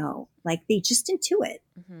just know, like, they just intuit.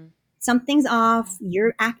 Something's off.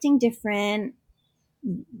 You're acting different.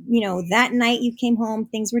 That night you came home,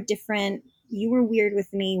 things were different. You were weird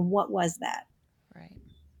with me. What was that? Right.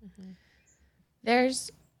 There's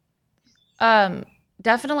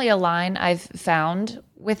definitely a line I've found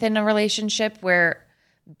within a relationship where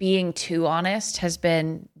being too honest has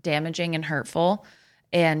been damaging and hurtful,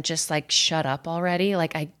 and just like, shut up already.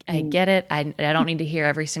 Like, I get it. I don't need to hear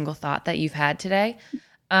every single thought that you've had today.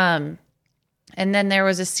 And then there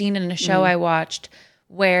was a scene in a show I watched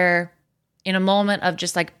where, in a moment of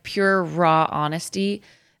just like pure raw honesty,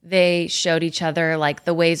 they showed each other like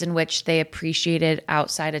the ways in which they appreciated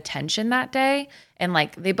outside attention that day. And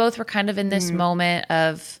like, they both were kind of in this moment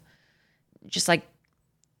of just like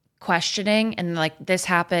questioning, and like, this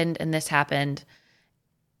happened and this happened.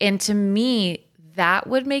 And to me, that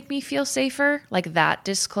would make me feel safer. Like, that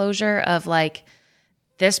disclosure of like,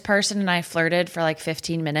 this person and I flirted for like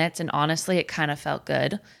 15 minutes and honestly, it kind of felt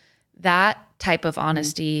good. That type of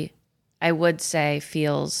honesty, I would say,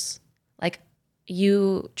 feels like,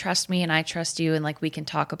 you trust me and I trust you, and like, we can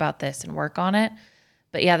talk about this and work on it.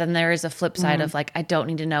 But yeah, then there is a flip side of like, I don't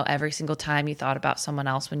need to know every single time you thought about someone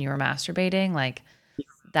else when you were masturbating. Like,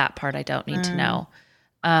 that part I don't need to know.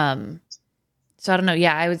 So I don't know.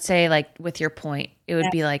 Yeah, I would say, like, with your point, it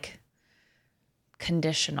would be like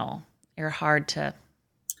conditional or hard to.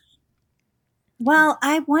 Well,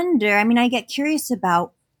 I wonder, I mean, I get curious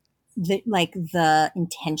about the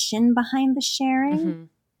intention behind the sharing.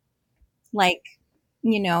 Like,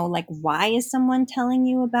 like, why is someone telling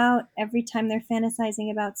you about every time they're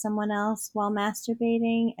fantasizing about someone else while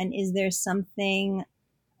masturbating? And is there something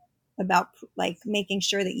about like making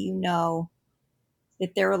sure that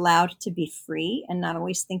that they're allowed to be free and not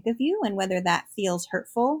always think of you, and whether that feels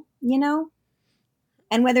hurtful,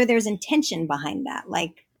 and whether there's intention behind that,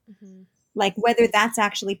 like whether that's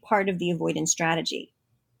actually part of the avoidance strategy.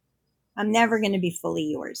 I'm never going to be fully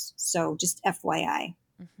yours, so just FYI.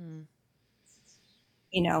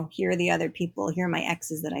 Here are the other people, here are my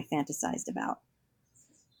exes that I fantasized about.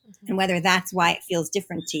 And whether that's why it feels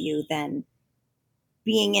different to you than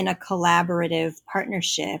being in a collaborative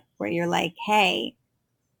partnership where you're like, hey,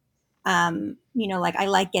 like I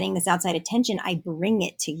like getting this outside attention. I bring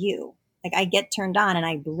it to you. Like I get turned on and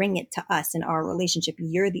I bring it to us in our relationship.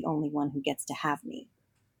 You're the only one who gets to have me.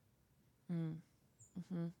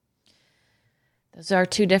 Mm-hmm. Those are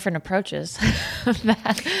two different approaches. And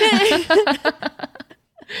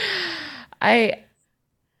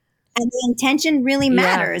the intention really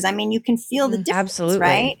matters. I mean, you can feel the difference, absolutely.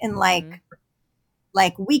 Right? And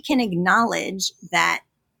like we can acknowledge that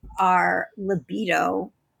our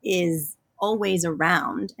libido is always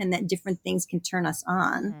around and that different things can turn us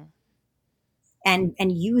on and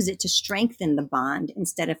use it to strengthen the bond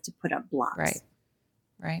instead of to put up blocks.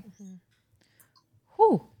 Right.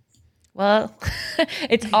 Whew. Well,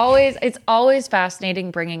 it's always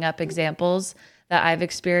fascinating bringing up examples that I've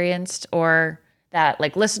experienced or that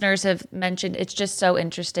like listeners have mentioned. It's just so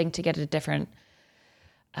interesting to get a different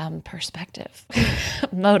perspective,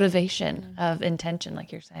 motivation of intention,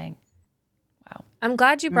 like you're saying. Wow. I'm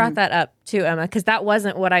glad you brought that up too, Emma, because that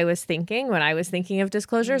wasn't what I was thinking when I was thinking of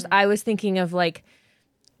disclosures. I was thinking of like,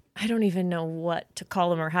 I don't even know what to call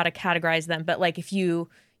them or how to categorize them, but like if you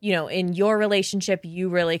in your relationship, you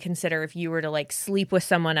really consider if you were to like sleep with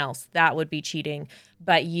someone else, that would be cheating.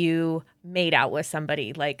 But you made out with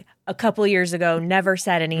somebody like a couple years ago, never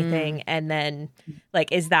said anything. And then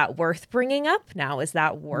like, is that worth bringing up now? Is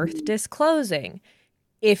that worth disclosing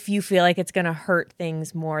if you feel like it's going to hurt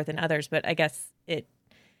things more than others? But I guess it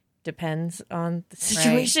depends on the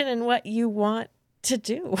situation and what you want to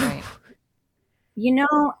do. Right.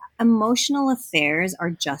 Emotional affairs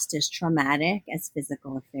are just as traumatic as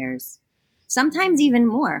physical affairs, sometimes even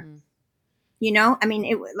more. I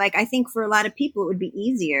mean, I think for a lot of people, it would be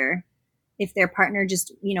easier if their partner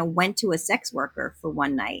just, went to a sex worker for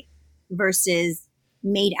one night versus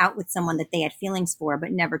made out with someone that they had feelings for,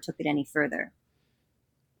 but never took it any further.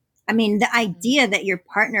 I mean, the idea that your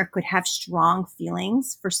partner could have strong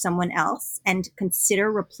feelings for someone else and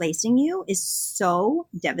consider replacing you is so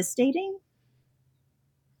devastating.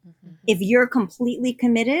 If you're completely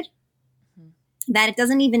committed, that it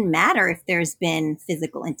doesn't even matter if there's been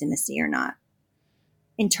physical intimacy or not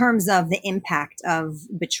in terms of the impact of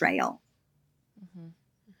betrayal.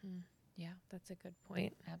 Yeah, that's a good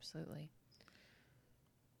point. Absolutely.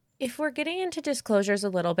 If we're getting into disclosures a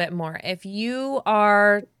little bit more, if you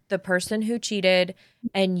are the person who cheated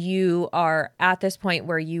and you are at this point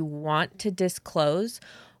where you want to disclose,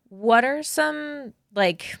 what are some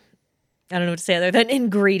I don't know what to say other than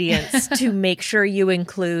ingredients to make sure you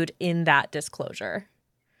include in that disclosure?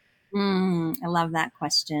 I love that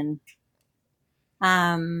question.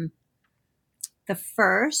 The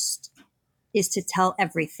first is to tell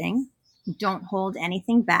everything. Don't hold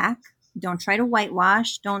anything back. Don't try to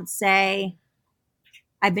whitewash. Don't say,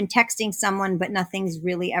 I've been texting someone, but nothing's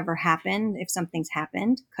really ever happened if something's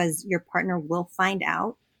happened, because your partner will find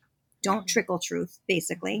out. Don't trickle truth,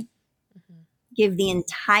 basically. Give the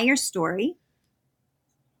entire story.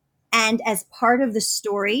 And as part of the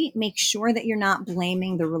story, make sure that you're not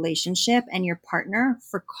blaming the relationship and your partner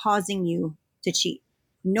for causing you to cheat.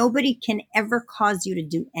 Nobody can ever cause you to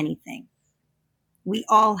do anything. We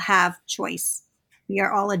all have choice. We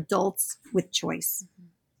are all adults with choice.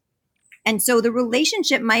 And so the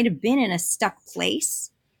relationship might have been in a stuck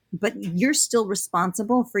place, but you're still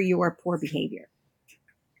responsible for your poor behavior.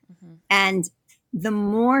 And the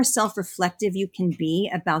more self-reflective you can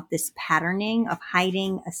be about this patterning of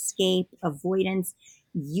hiding, escape, avoidance,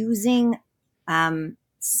 using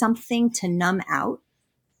something to numb out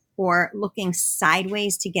or looking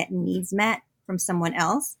sideways to get needs met from someone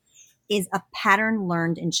else is a pattern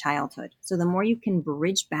learned in childhood. So the more you can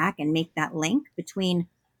bridge back and make that link between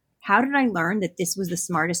how did I learn that this was the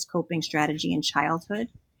smartest coping strategy in childhood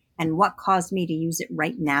and what caused me to use it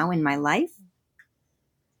right now in my life,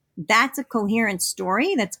 that's a coherent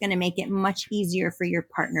story that's going to make it much easier for your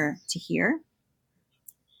partner to hear.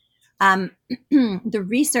 The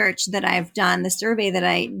research that I've done, the survey that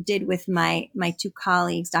I did with my two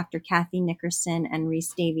colleagues, Dr. Kathy Nickerson and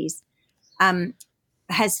Reese Davies,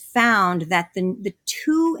 has found that the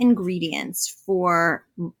two ingredients for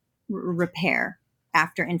repair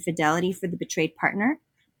after infidelity for the betrayed partner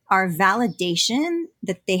are validation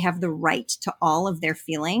that they have the right to all of their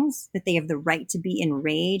feelings, that they have the right to be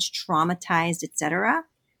enraged, traumatized, etc.,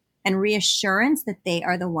 and reassurance that they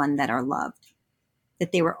are the one that are loved,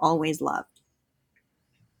 that they were always loved.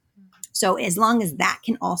 So as long as that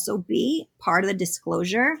can also be part of the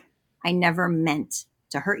disclosure, I never meant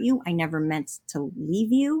to hurt you. I never meant to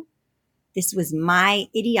leave you. This was my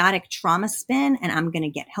idiotic trauma spin, and I'm going to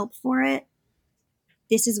get help for it.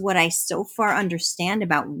 this is what I so far understand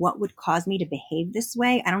about what would cause me to behave this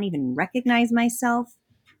way. I don't even recognize myself.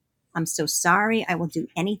 I'm so sorry. I will do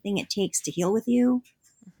anything it takes to heal with you.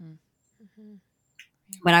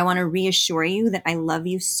 But I want to reassure you that I love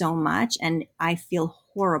you so much, and I feel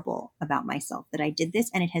horrible about myself that I did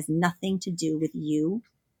this, and it has nothing to do with you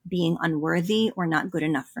being unworthy or not good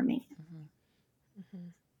enough for me.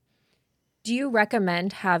 Do you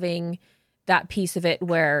recommend having that piece of it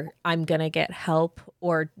where I'm going to get help,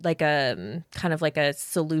 or like a kind of like a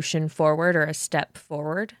solution forward or a step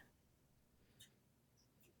forward?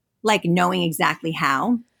 Like knowing exactly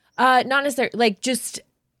how? Not necessarily. Like, just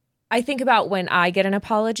I think about when I get an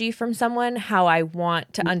apology from someone, how I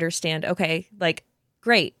want to understand, okay, like,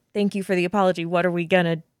 great, thank you for the apology. What are we going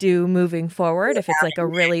to do moving forward if it's like a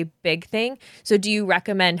really big thing? So do you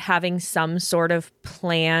recommend having some sort of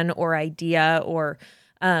plan or idea, or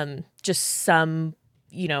just some,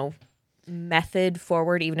 method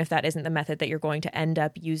forward, even if that isn't the method that you're going to end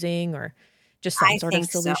up using, or just some sort of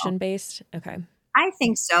solution based? Okay. I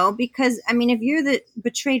think so, because I mean, if you're the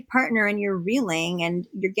betrayed partner and you're reeling and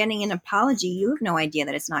you're getting an apology, you have no idea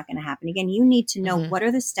that it's not going to happen again. You need to know what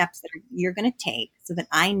are the steps that you're going to take so that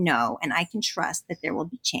I know and I can trust that there will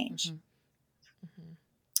be change.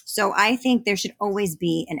 So I think there should always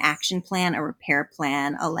be an action plan, a repair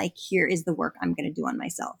plan, here is the work I'm going to do on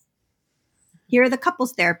myself. Here are the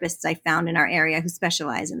couples therapists I found in our area who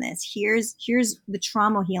specialize in this. Here's the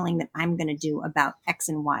trauma healing that I'm going to do about X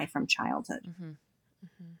and Y from childhood.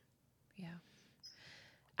 Yeah.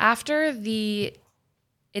 After the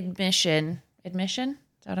admission, is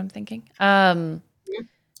that what I'm thinking?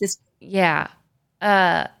 Yeah.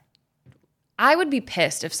 I would be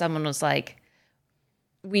pissed if someone was like,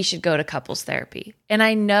 we should go to couples therapy. And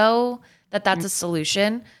I know that that's a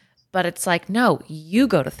solution, but it's like, no, you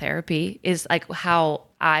go to therapy is like how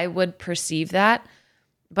I would perceive that.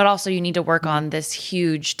 But also you need to work on this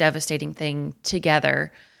huge, devastating thing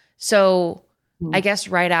together. So I guess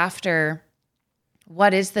right after,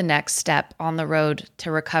 what is the next step on the road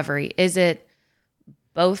to recovery? Is it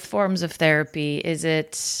both forms of therapy? Is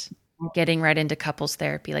it getting right into couples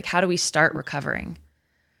therapy? Like, how do we start recovering?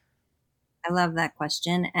 I love that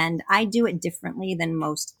question. And I do it differently than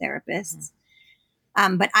most therapists.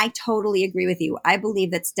 But I totally agree with you. I believe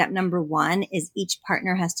that step number one is each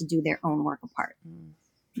partner has to do their own work apart.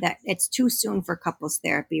 That it's too soon for couples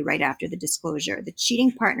therapy right after the disclosure. The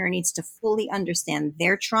cheating partner needs to fully understand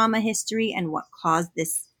their trauma history and what caused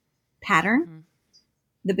this pattern.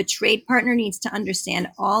 The betrayed partner needs to understand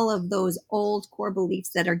all of those old core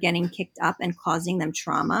beliefs that are getting kicked up and causing them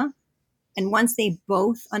trauma. And once they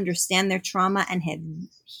both understand their trauma and have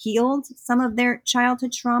healed some of their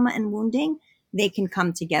childhood trauma and wounding, they can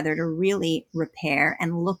come together to really repair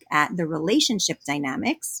and look at the relationship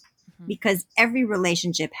dynamics, because every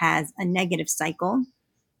relationship has a negative cycle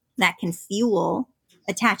that can fuel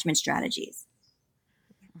attachment strategies.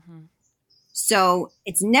 So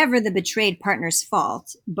it's never the betrayed partner's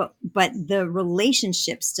fault, but the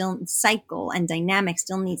relationship still cycle and dynamic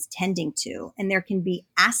still needs tending to. And there can be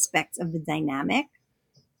aspects of the dynamic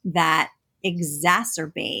that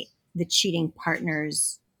exacerbate the cheating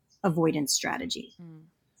partner's avoidance strategy.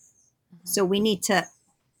 So we need to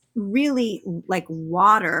really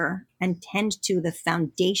water and tend to the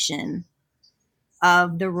foundation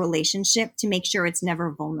of the relationship to make sure it's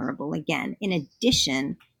never vulnerable again, in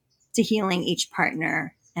addition to healing each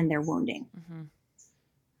partner and their wounding.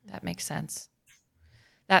 That makes sense.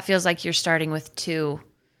 That feels like you're starting with two,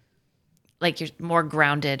 like you're more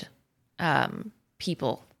grounded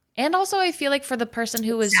people. And also I feel like for the person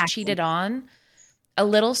who was cheated on, a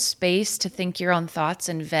little space to think your own thoughts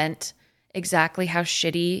and vent exactly how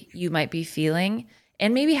shitty you might be feeling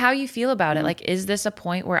and maybe how you feel about it. Like, is this a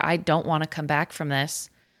point where I don't want to come back from this?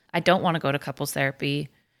 I don't want to go to couples therapy.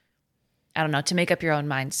 I don't know, to make up your own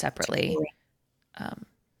mind separately.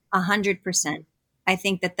 100%. I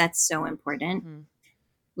think that that's so important.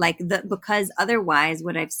 Because otherwise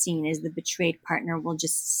what I've seen is the betrayed partner will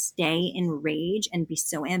just stay in rage and be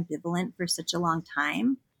so ambivalent for such a long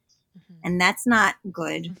time. And that's not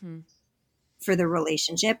good for the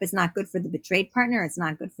relationship. It's not good for the betrayed partner. It's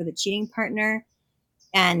not good for the cheating partner.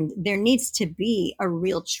 And there needs to be a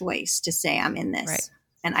real choice to say, I'm in this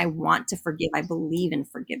and I want to forgive. I believe in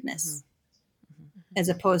forgiveness, as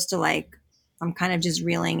opposed to like, I'm kind of just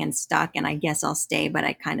reeling and stuck and I guess I'll stay, but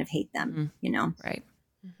I kind of hate them, Right.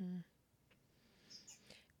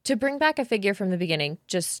 To bring back a figure from the beginning,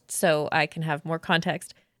 just so I can have more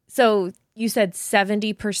context. So you said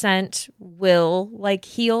 70% will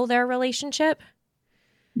heal their relationship?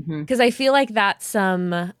 Because I feel like that's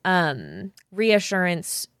some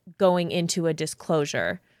reassurance going into a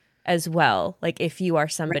disclosure as well. Like if you are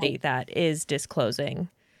somebody that is disclosing.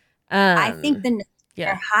 I think the numbers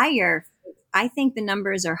yeah. are higher. I think the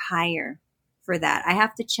numbers are higher for that. I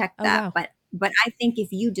have to check that. Wow. But I think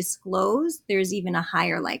if you disclose, there's even a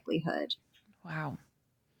higher likelihood Wow.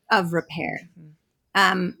 of repair.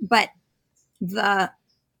 But the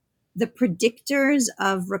predictors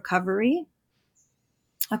of recovery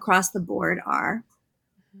across the board are: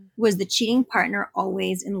 was the cheating partner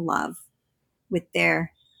always in love with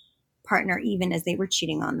their partner even as they were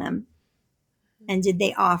cheating on them? And did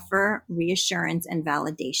they offer reassurance and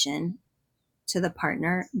validation to the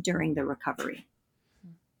partner during the recovery?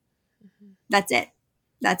 That's it.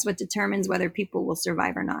 That's what determines whether people will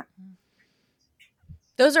survive or not.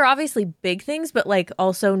 Those are obviously big things, but like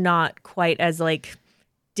also not quite as like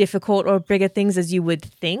difficult or big of things as you would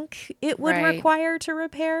think it would Right. require to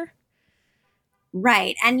repair.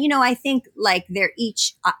 Right. And, I think like they're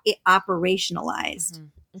each operationalized,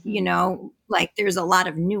 like there's a lot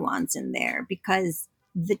of nuance in there, because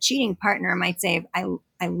the cheating partner might say,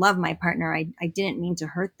 I love my partner. I didn't mean to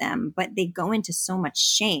hurt them, but they go into so much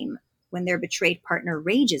shame when their betrayed partner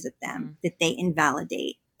rages at them that they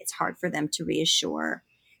invalidate. It's hard for them to reassure.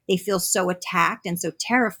 They feel so attacked and so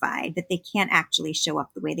terrified that they can't actually show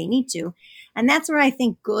up the way they need to. And that's where I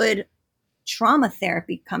think good trauma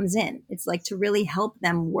therapy comes in. It's like to really help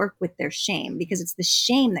them work with their shame, because it's the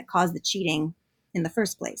shame that caused the cheating in the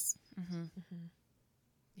first place.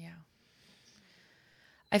 Yeah.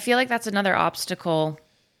 I feel like that's another obstacle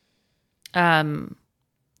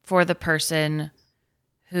for the person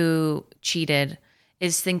who cheated,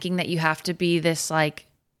 is thinking that you have to be this like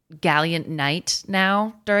gallant knight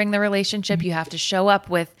now during the relationship. You have to show up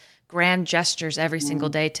with grand gestures every single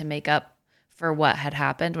day to make up for what had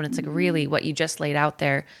happened, when it's like really what you just laid out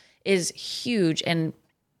there is huge and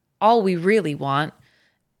all we really want.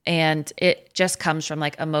 And it just comes from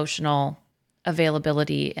like emotional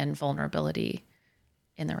availability and vulnerability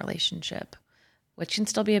in the relationship, which can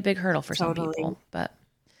still be a big hurdle for some people. But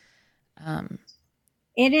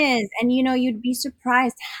it is. And you'd be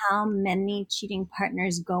surprised how many cheating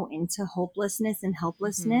partners go into hopelessness and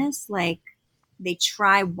helplessness. Like they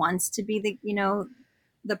try once to be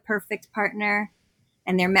the perfect partner,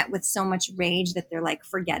 and they're met with so much rage that they're like,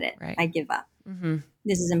 forget it. Right. I give up.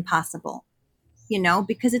 This is impossible,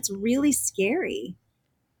 because it's really scary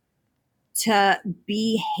to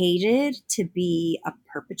be hated, to be a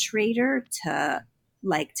perpetrator, to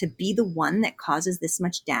be the one that causes this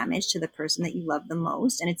much damage to the person that you love the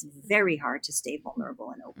most. And it's very hard to stay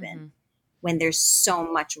vulnerable and open when there's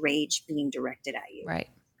so much rage being directed at you. right.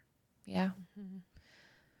 Yeah.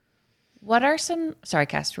 What are some, sorry,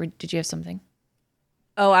 Cass, did you have something?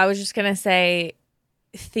 Oh, I was just going to say,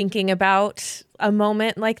 thinking about a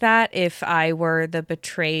moment like that, if I were the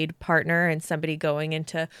betrayed partner and somebody going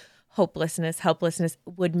into hopelessness, helplessness,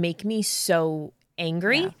 would make me so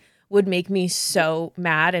angry, would make me so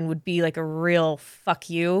mad, and would be like a real fuck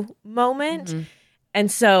you moment.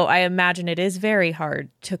 And so I imagine it is very hard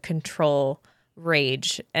to control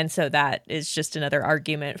rage. And so that is just another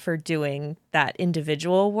argument for doing that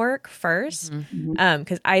individual work first.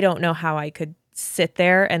 Because I don't know how I could sit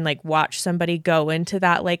there and like watch somebody go into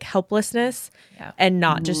that like helplessness and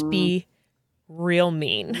not just be real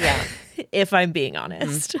mean. If I'm being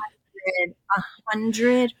honest.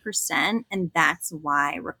 100%. And that's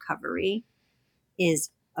why recovery is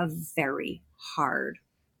a very hard,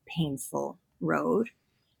 painful road.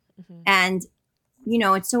 And,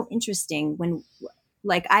 it's so interesting when,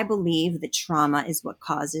 like, I believe that trauma is what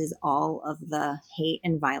causes all of the hate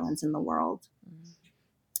and violence in the world.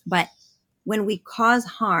 But when we cause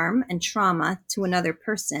harm and trauma to another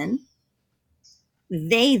person,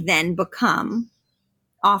 they then become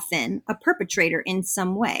often a perpetrator in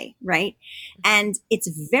some way, right? And it's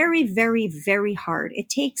very, very, very hard. It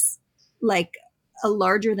takes like a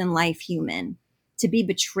larger than life human to be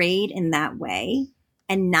betrayed in that way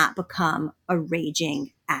and not become a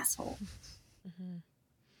raging asshole.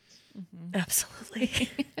 Absolutely.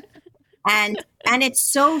 And it's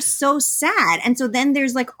so sad. And so then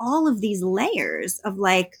there's like all of these layers of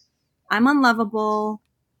like, I'm unlovable.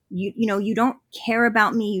 You don't care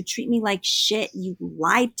about me. You treat me like shit. You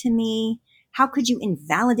lied to me. How could you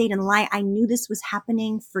invalidate and lie? I knew this was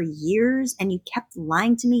happening for years and you kept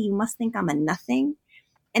lying to me. You must think I'm a nothing.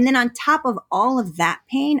 And then on top of all of that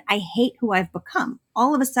pain, I hate who I've become.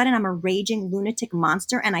 All of a sudden, I'm a raging lunatic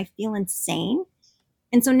monster and I feel insane.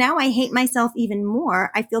 And so now I hate myself even more.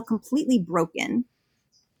 I feel completely broken.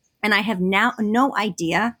 And I have now no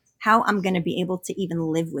idea how I'm going to be able to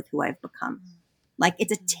even live with who I've become. Like,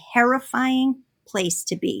 it's a terrifying place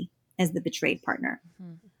to be as the betrayed partner.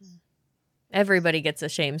 Everybody gets a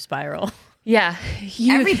shame spiral. Yeah.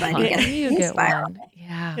 Everybody gets you get spiral. one.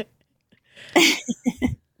 Yeah.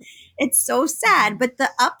 It's so sad. But the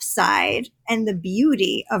upside and the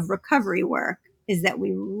beauty of recovery work is that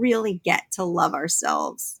we really get to love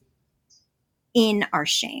ourselves in our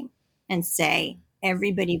shame and say,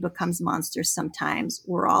 everybody becomes monsters sometimes.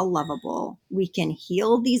 We're all lovable. We can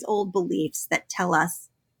heal these old beliefs that tell us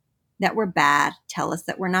that we're bad, tell us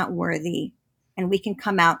that we're not worthy. And we can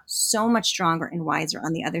come out so much stronger and wiser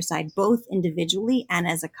on the other side, both individually and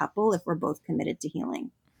as a couple, if we're both committed to healing.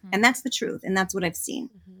 And that's the truth. And that's what I've seen.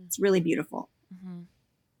 It's really beautiful.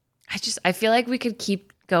 I feel like we could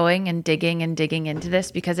keep going and digging into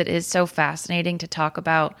this because it is so fascinating to talk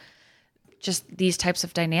about just these types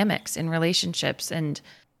of dynamics in relationships.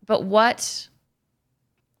 But what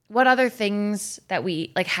other things that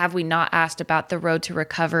we have we not asked about the road to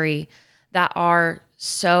recovery that are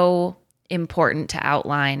so important to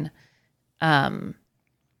outline,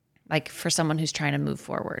 for someone who's trying to move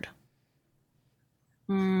forward?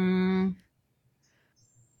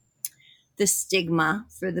 The stigma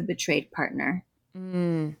for the betrayed partner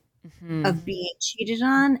of being cheated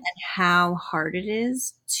on, and how hard it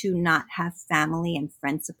is to not have family and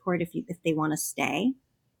friend support if they want to stay.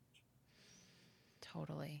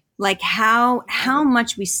 Totally. Like how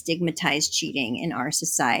much we stigmatize cheating in our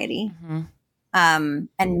society, and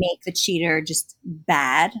make the cheater just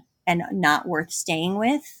bad and not worth staying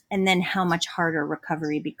with. And then how much harder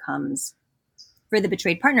recovery becomes for the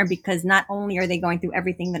betrayed partner, because not only are they going through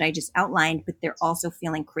everything that I just outlined, but they're also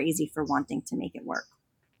feeling crazy for wanting to make it work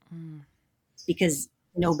because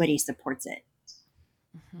nobody supports it.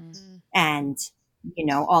 And,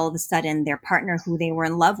 all of a sudden their partner who they were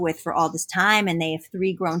in love with for all this time, and they have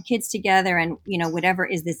 3 grown kids together, and, whatever,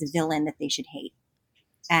 is this villain that they should hate.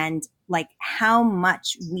 And how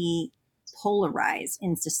much we polarize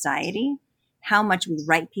in society, how much we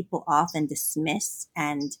write people off and dismiss,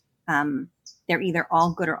 and they're either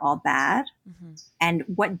all good or all bad, and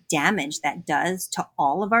what damage that does to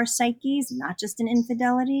all of our psyches, not just in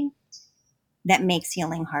infidelity, that makes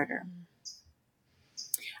healing harder.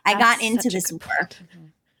 I got into this work.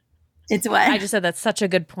 It's what? I just said that's such a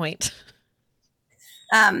good point.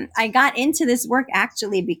 I got into this work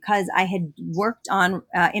actually because I had worked on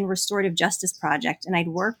in restorative justice project, and I'd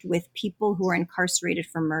worked with people who were incarcerated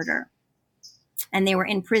for murder, and they were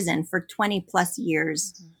in prison for 20 plus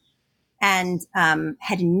years, and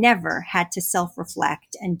had never had to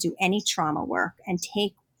self-reflect and do any trauma work and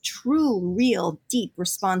take true, real, deep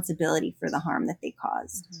responsibility for the harm that they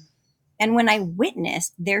caused. And when I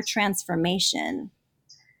witnessed their transformation,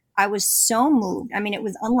 I was so moved. I mean, it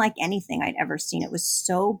was unlike anything I'd ever seen. It was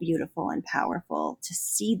so beautiful and powerful to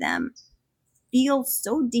see them feel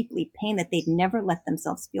so deeply pain that they'd never let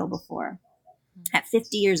themselves feel before. At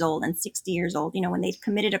 50 years old and 60 years old, when they'd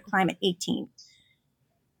committed a crime at 18.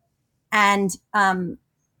 And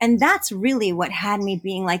that's really what had me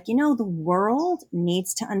being like, the world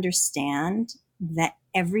needs to understand that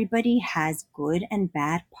everybody has good and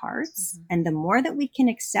bad parts. And the more that we can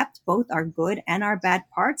accept both our good and our bad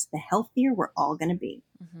parts, the healthier we're all going to be.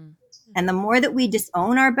 And the more that we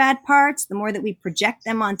disown our bad parts, the more that we project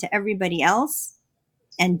them onto everybody else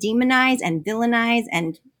and demonize and villainize.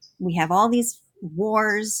 And we have all these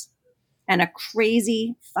wars and a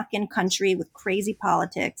crazy fucking country with crazy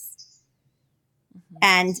politics.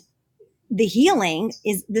 And the healing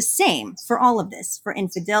is the same for all of this, for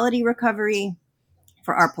infidelity recovery,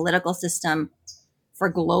 for our political system, for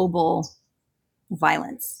global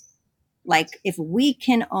violence. If we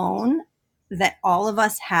can own that all of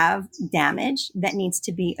us have damage that needs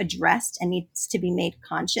to be addressed and needs to be made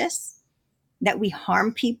conscious, that we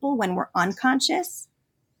harm people when we're unconscious,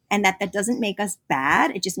 and that doesn't make us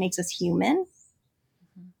bad, it just makes us human,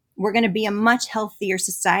 we're going to be a much healthier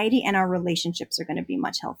society, and our relationships are going to be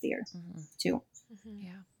much healthier too. Yeah.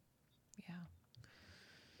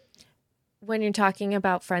 When you're talking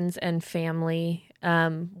about friends and family,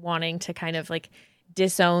 wanting to kind of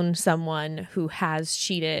disown someone who has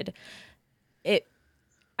cheated,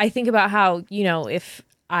 I think about how, if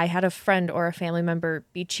I had a friend or a family member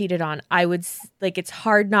be cheated on, I would it's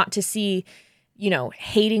hard not to see,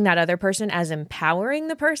 hating that other person as empowering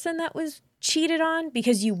the person that was cheated on,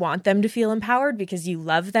 because you want them to feel empowered because you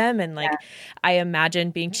love them. And I imagine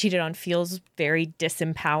being cheated on feels very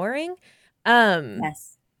disempowering.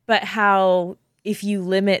 Yes. But how, if you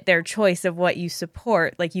limit their choice of what you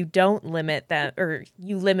support, you don't limit them, or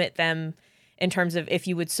you limit them in terms of if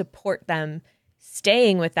you would support them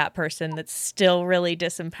staying with that person, that's still really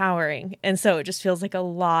disempowering. And so it just feels like a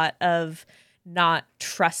lot of not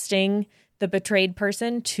trusting the betrayed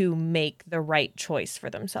person to make the right choice for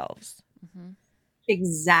themselves.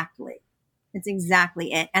 Exactly. It's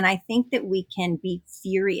exactly it. And I think that we can be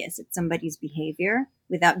furious at somebody's behavior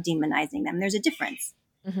without demonizing them. There's a difference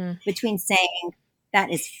between saying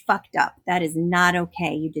that is fucked up. That is not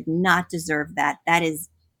okay. You did not deserve that. That is,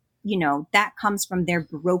 that comes from their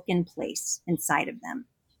broken place inside of them.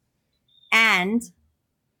 And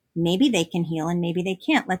maybe they can heal and maybe they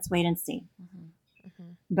can't. Let's wait and see.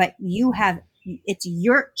 But it's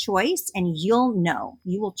your choice, and you'll know.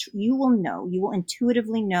 You will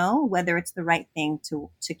intuitively know whether it's the right thing to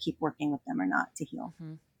keep working with them or not to heal.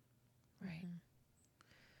 Right.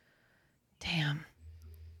 Damn.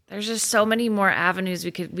 There's just so many more avenues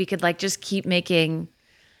we could like just keep making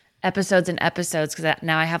episodes and episodes, because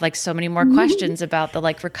now I have like so many more questions about the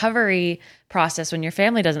like recovery process when your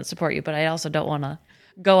family doesn't support you, but I also don't want to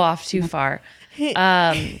go off too far.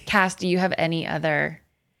 Cass, do you have any other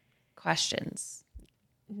questions?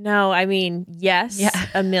 No, I mean, yes,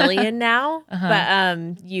 a million now,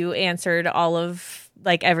 but you answered all of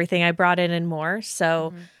like everything I brought in and more.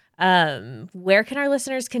 So where can our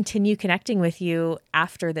listeners continue connecting with you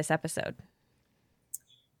after this episode?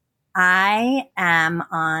 I am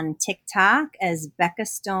on TikTok as Becca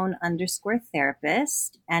Stone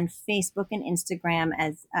 _therapist, and Facebook and Instagram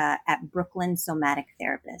as at Brooklyn Somatic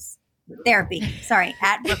Therapy. Sorry,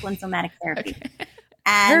 at Brooklyn Somatic Therapy. Okay.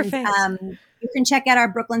 And you can check out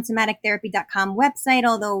our brooklynsomatictherapy.com website,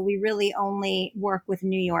 although we really only work with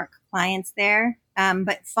New York clients there.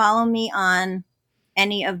 But follow me on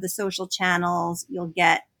any of the social channels. You'll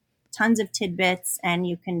get tons of tidbits, and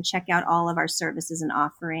you can check out all of our services and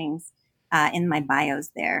offerings in my bios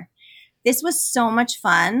there. This was so much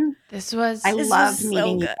fun. I loved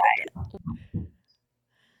meeting you guys.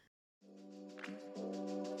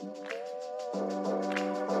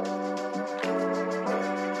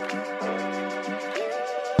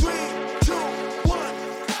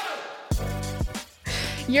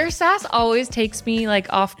 Your sass always takes me like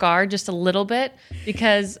off guard just a little bit,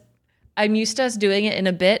 because I'm used to us doing it in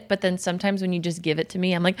a bit, but then sometimes when you just give it to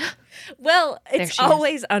me, I'm like, well, it's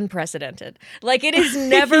always unprecedented. Like, it is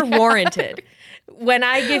never warranted. When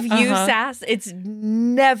I give you sass, it's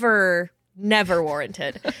never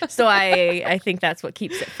warranted. So I think that's what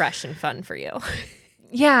keeps it fresh and fun for you.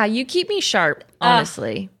 Yeah, you keep me sharp,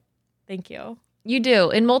 honestly. Thank you. You do,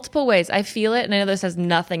 in multiple ways. I feel it, and I know this has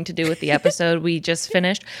nothing to do with the episode we just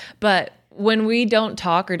finished, but when we don't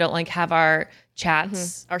talk or don't like have our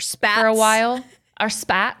chats, our spats for a while, our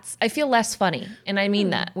spats, I feel less funny, and I mean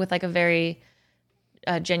that with like a very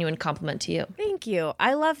genuine compliment to you. Thank you.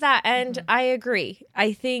 I love that, and I agree.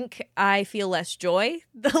 I think I feel less joy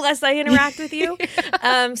the less I interact with you,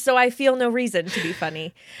 so I feel no reason to be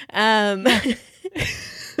funny.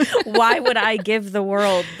 Why would I give the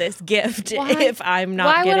world this gift if I'm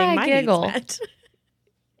not getting my needs met?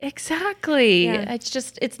 Exactly. Yeah.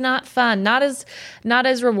 It's not fun. Not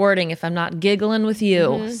as rewarding if I'm not giggling with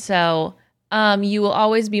you. So you will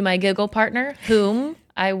always be my giggle partner, whom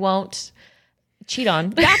I won't cheat on.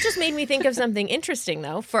 That just made me think of something interesting,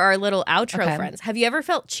 though, for our little outro friends. Have you ever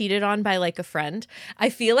felt cheated on by like a friend? I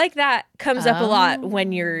feel like that comes up a lot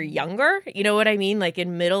when you're younger. You know what I mean? Like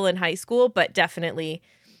in middle and high school, but definitely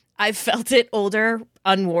I've felt it older,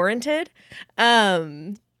 unwarranted.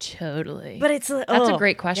 Totally. But it's that's a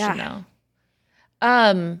great question,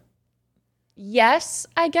 though. Yes,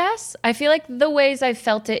 I guess. I feel like the ways I've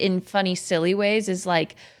felt it in funny, silly ways is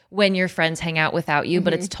like when your friends hang out without you,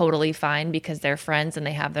 but it's totally fine because they're friends and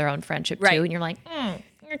they have their own friendship too. And you're like,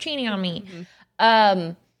 you're cheating on me.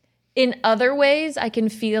 In other ways, I can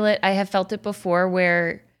feel it. I have felt it before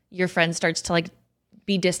where your friend starts to like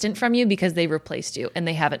be distant from you because they replaced you and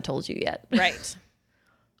they haven't told you yet. Right.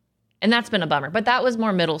 And that's been a bummer. But that was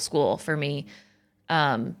more middle school for me.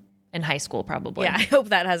 In high school, probably. Yeah, I hope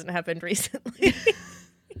that hasn't happened recently.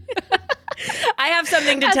 I have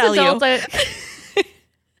something to tell you.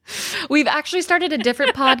 We've actually started a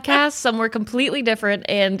different podcast, somewhere completely different,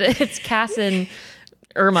 and it's Cass and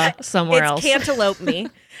Irma somewhere else. Cantaloupe Me.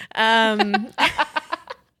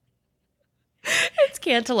 It's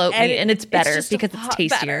Cantaloupe Me, and it's better because it's tastier.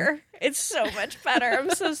 Better. It's so much better. I'm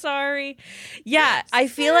so sorry. Yeah, I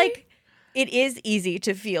feel like it is easy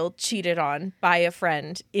to feel cheated on by a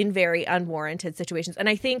friend in very unwarranted situations. And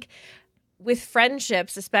I think with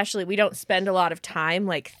friendships, especially, we don't spend a lot of time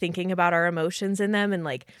like thinking about our emotions in them and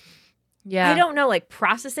like, I don't know, like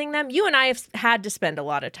processing them. You and I have had to spend a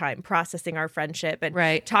lot of time processing our friendship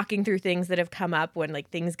and talking through things that have come up when like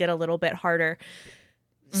things get a little bit harder.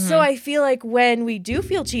 So I feel like when we do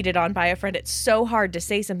feel cheated on by a friend, it's so hard to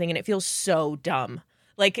say something and it feels so dumb.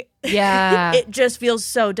 Like, it just feels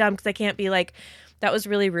so dumb because I can't be like, that was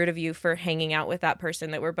really rude of you for hanging out with that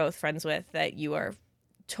person that we're both friends with that you are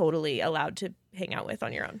totally allowed to hang out with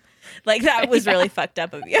on your own. Like, that was really fucked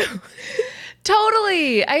up of you.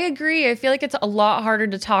 Totally. I agree. I feel like it's a lot harder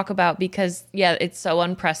to talk about because, yeah, it's so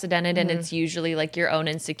unprecedented and it's usually like your own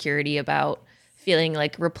insecurity about feeling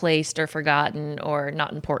like replaced or forgotten or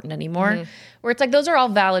not important anymore. Where it's like, those are all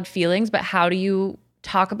valid feelings, but how do you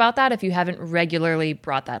talk about that if you haven't regularly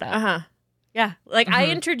brought that up? Yeah. Like, I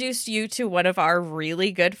introduced you to one of our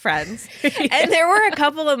really good friends. And there were a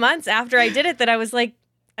couple of months after I did it that I was like,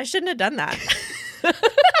 I shouldn't have done that.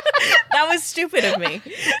 That was stupid of me.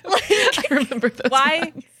 Like, I remember those.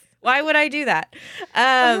 Why would I do that?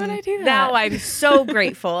 Why would I do that? Now I'm so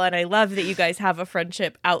grateful, and I love that you guys have a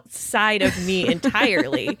friendship outside of me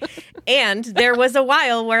entirely. And there was a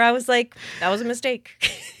while where I was like, that was a mistake.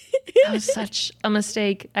 That was such a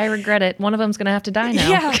mistake. I regret it. One of them's going to have to die now.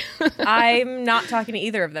 Yeah. I'm not talking to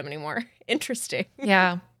either of them anymore. Interesting.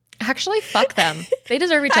 Yeah. Actually, fuck them. They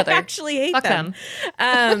deserve each other. I actually hate fuck them.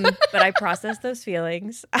 But I processed those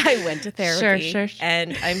feelings. I went to therapy. Sure.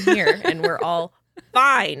 And I'm here, and we're all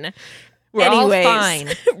fine. We're Anyways, all fine.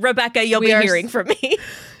 Rebecca, you'll be hearing from me.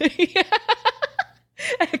 Yeah.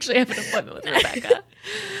 I actually have an appointment with Rebecca.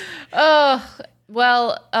 Oh,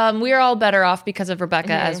 well, we are all better off because of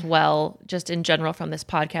Rebecca as well, just in general from this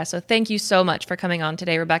podcast. So thank you so much for coming on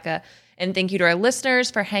today, Rebecca. And thank you to our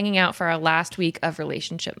listeners for hanging out for our last week of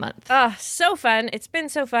Relationship Month. So fun. It's been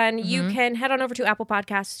so fun. You can head on over to Apple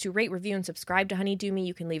Podcasts to rate, review, and subscribe to Honey Do Me.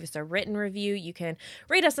 You can leave us a written review. You can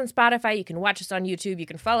rate us on Spotify. You can watch us on YouTube. You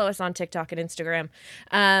can follow us on TikTok and Instagram.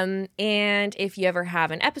 And if you ever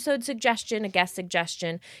have an episode suggestion, a guest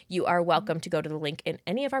suggestion, you are welcome to go to the link in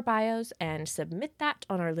any of our bios and submit that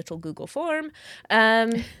on our little Google form.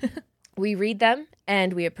 We read them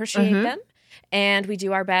and we appreciate them. And we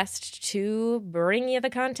do our best to bring you the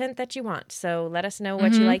content that you want. So let us know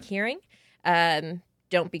what you like hearing.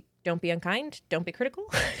 Don't be unkind. Don't be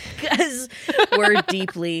critical, because we're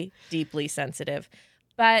deeply, deeply sensitive.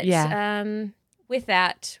 But with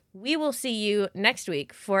that, we will see you next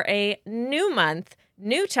week for a new month,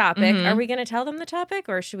 new topic. Are we going to tell them the topic,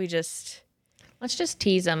 or should we just... Let's just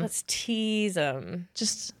tease them. Let's tease them.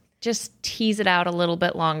 Just tease it out a little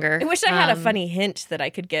bit longer. I wish I had a funny hint that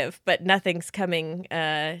I could give, but nothing's coming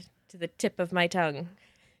to the tip of my tongue.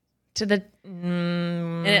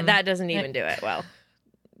 And that doesn't even do it well.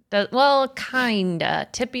 Well, kinda.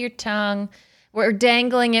 Tip of your tongue. We're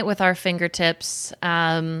dangling it with our fingertips.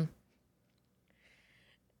 Stay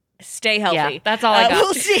healthy. Yeah, that's all I got.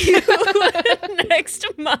 We'll see you next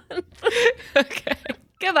month. Okay.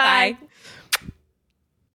 Goodbye. Bye.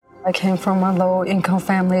 I came from a low-income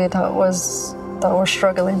family that was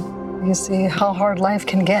struggling. You see how hard life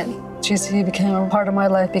can get. GC became a part of my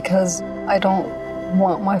life because I don't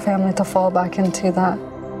want my family to fall back into that.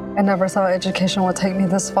 I never thought education would take me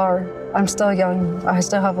this far. I'm still young. I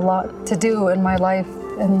still have a lot to do in my life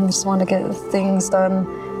and just want to get things done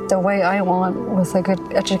the way I want with a good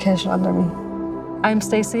education under me. I'm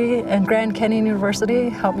Stacy, and Grand Canyon University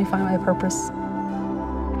helped me find my purpose.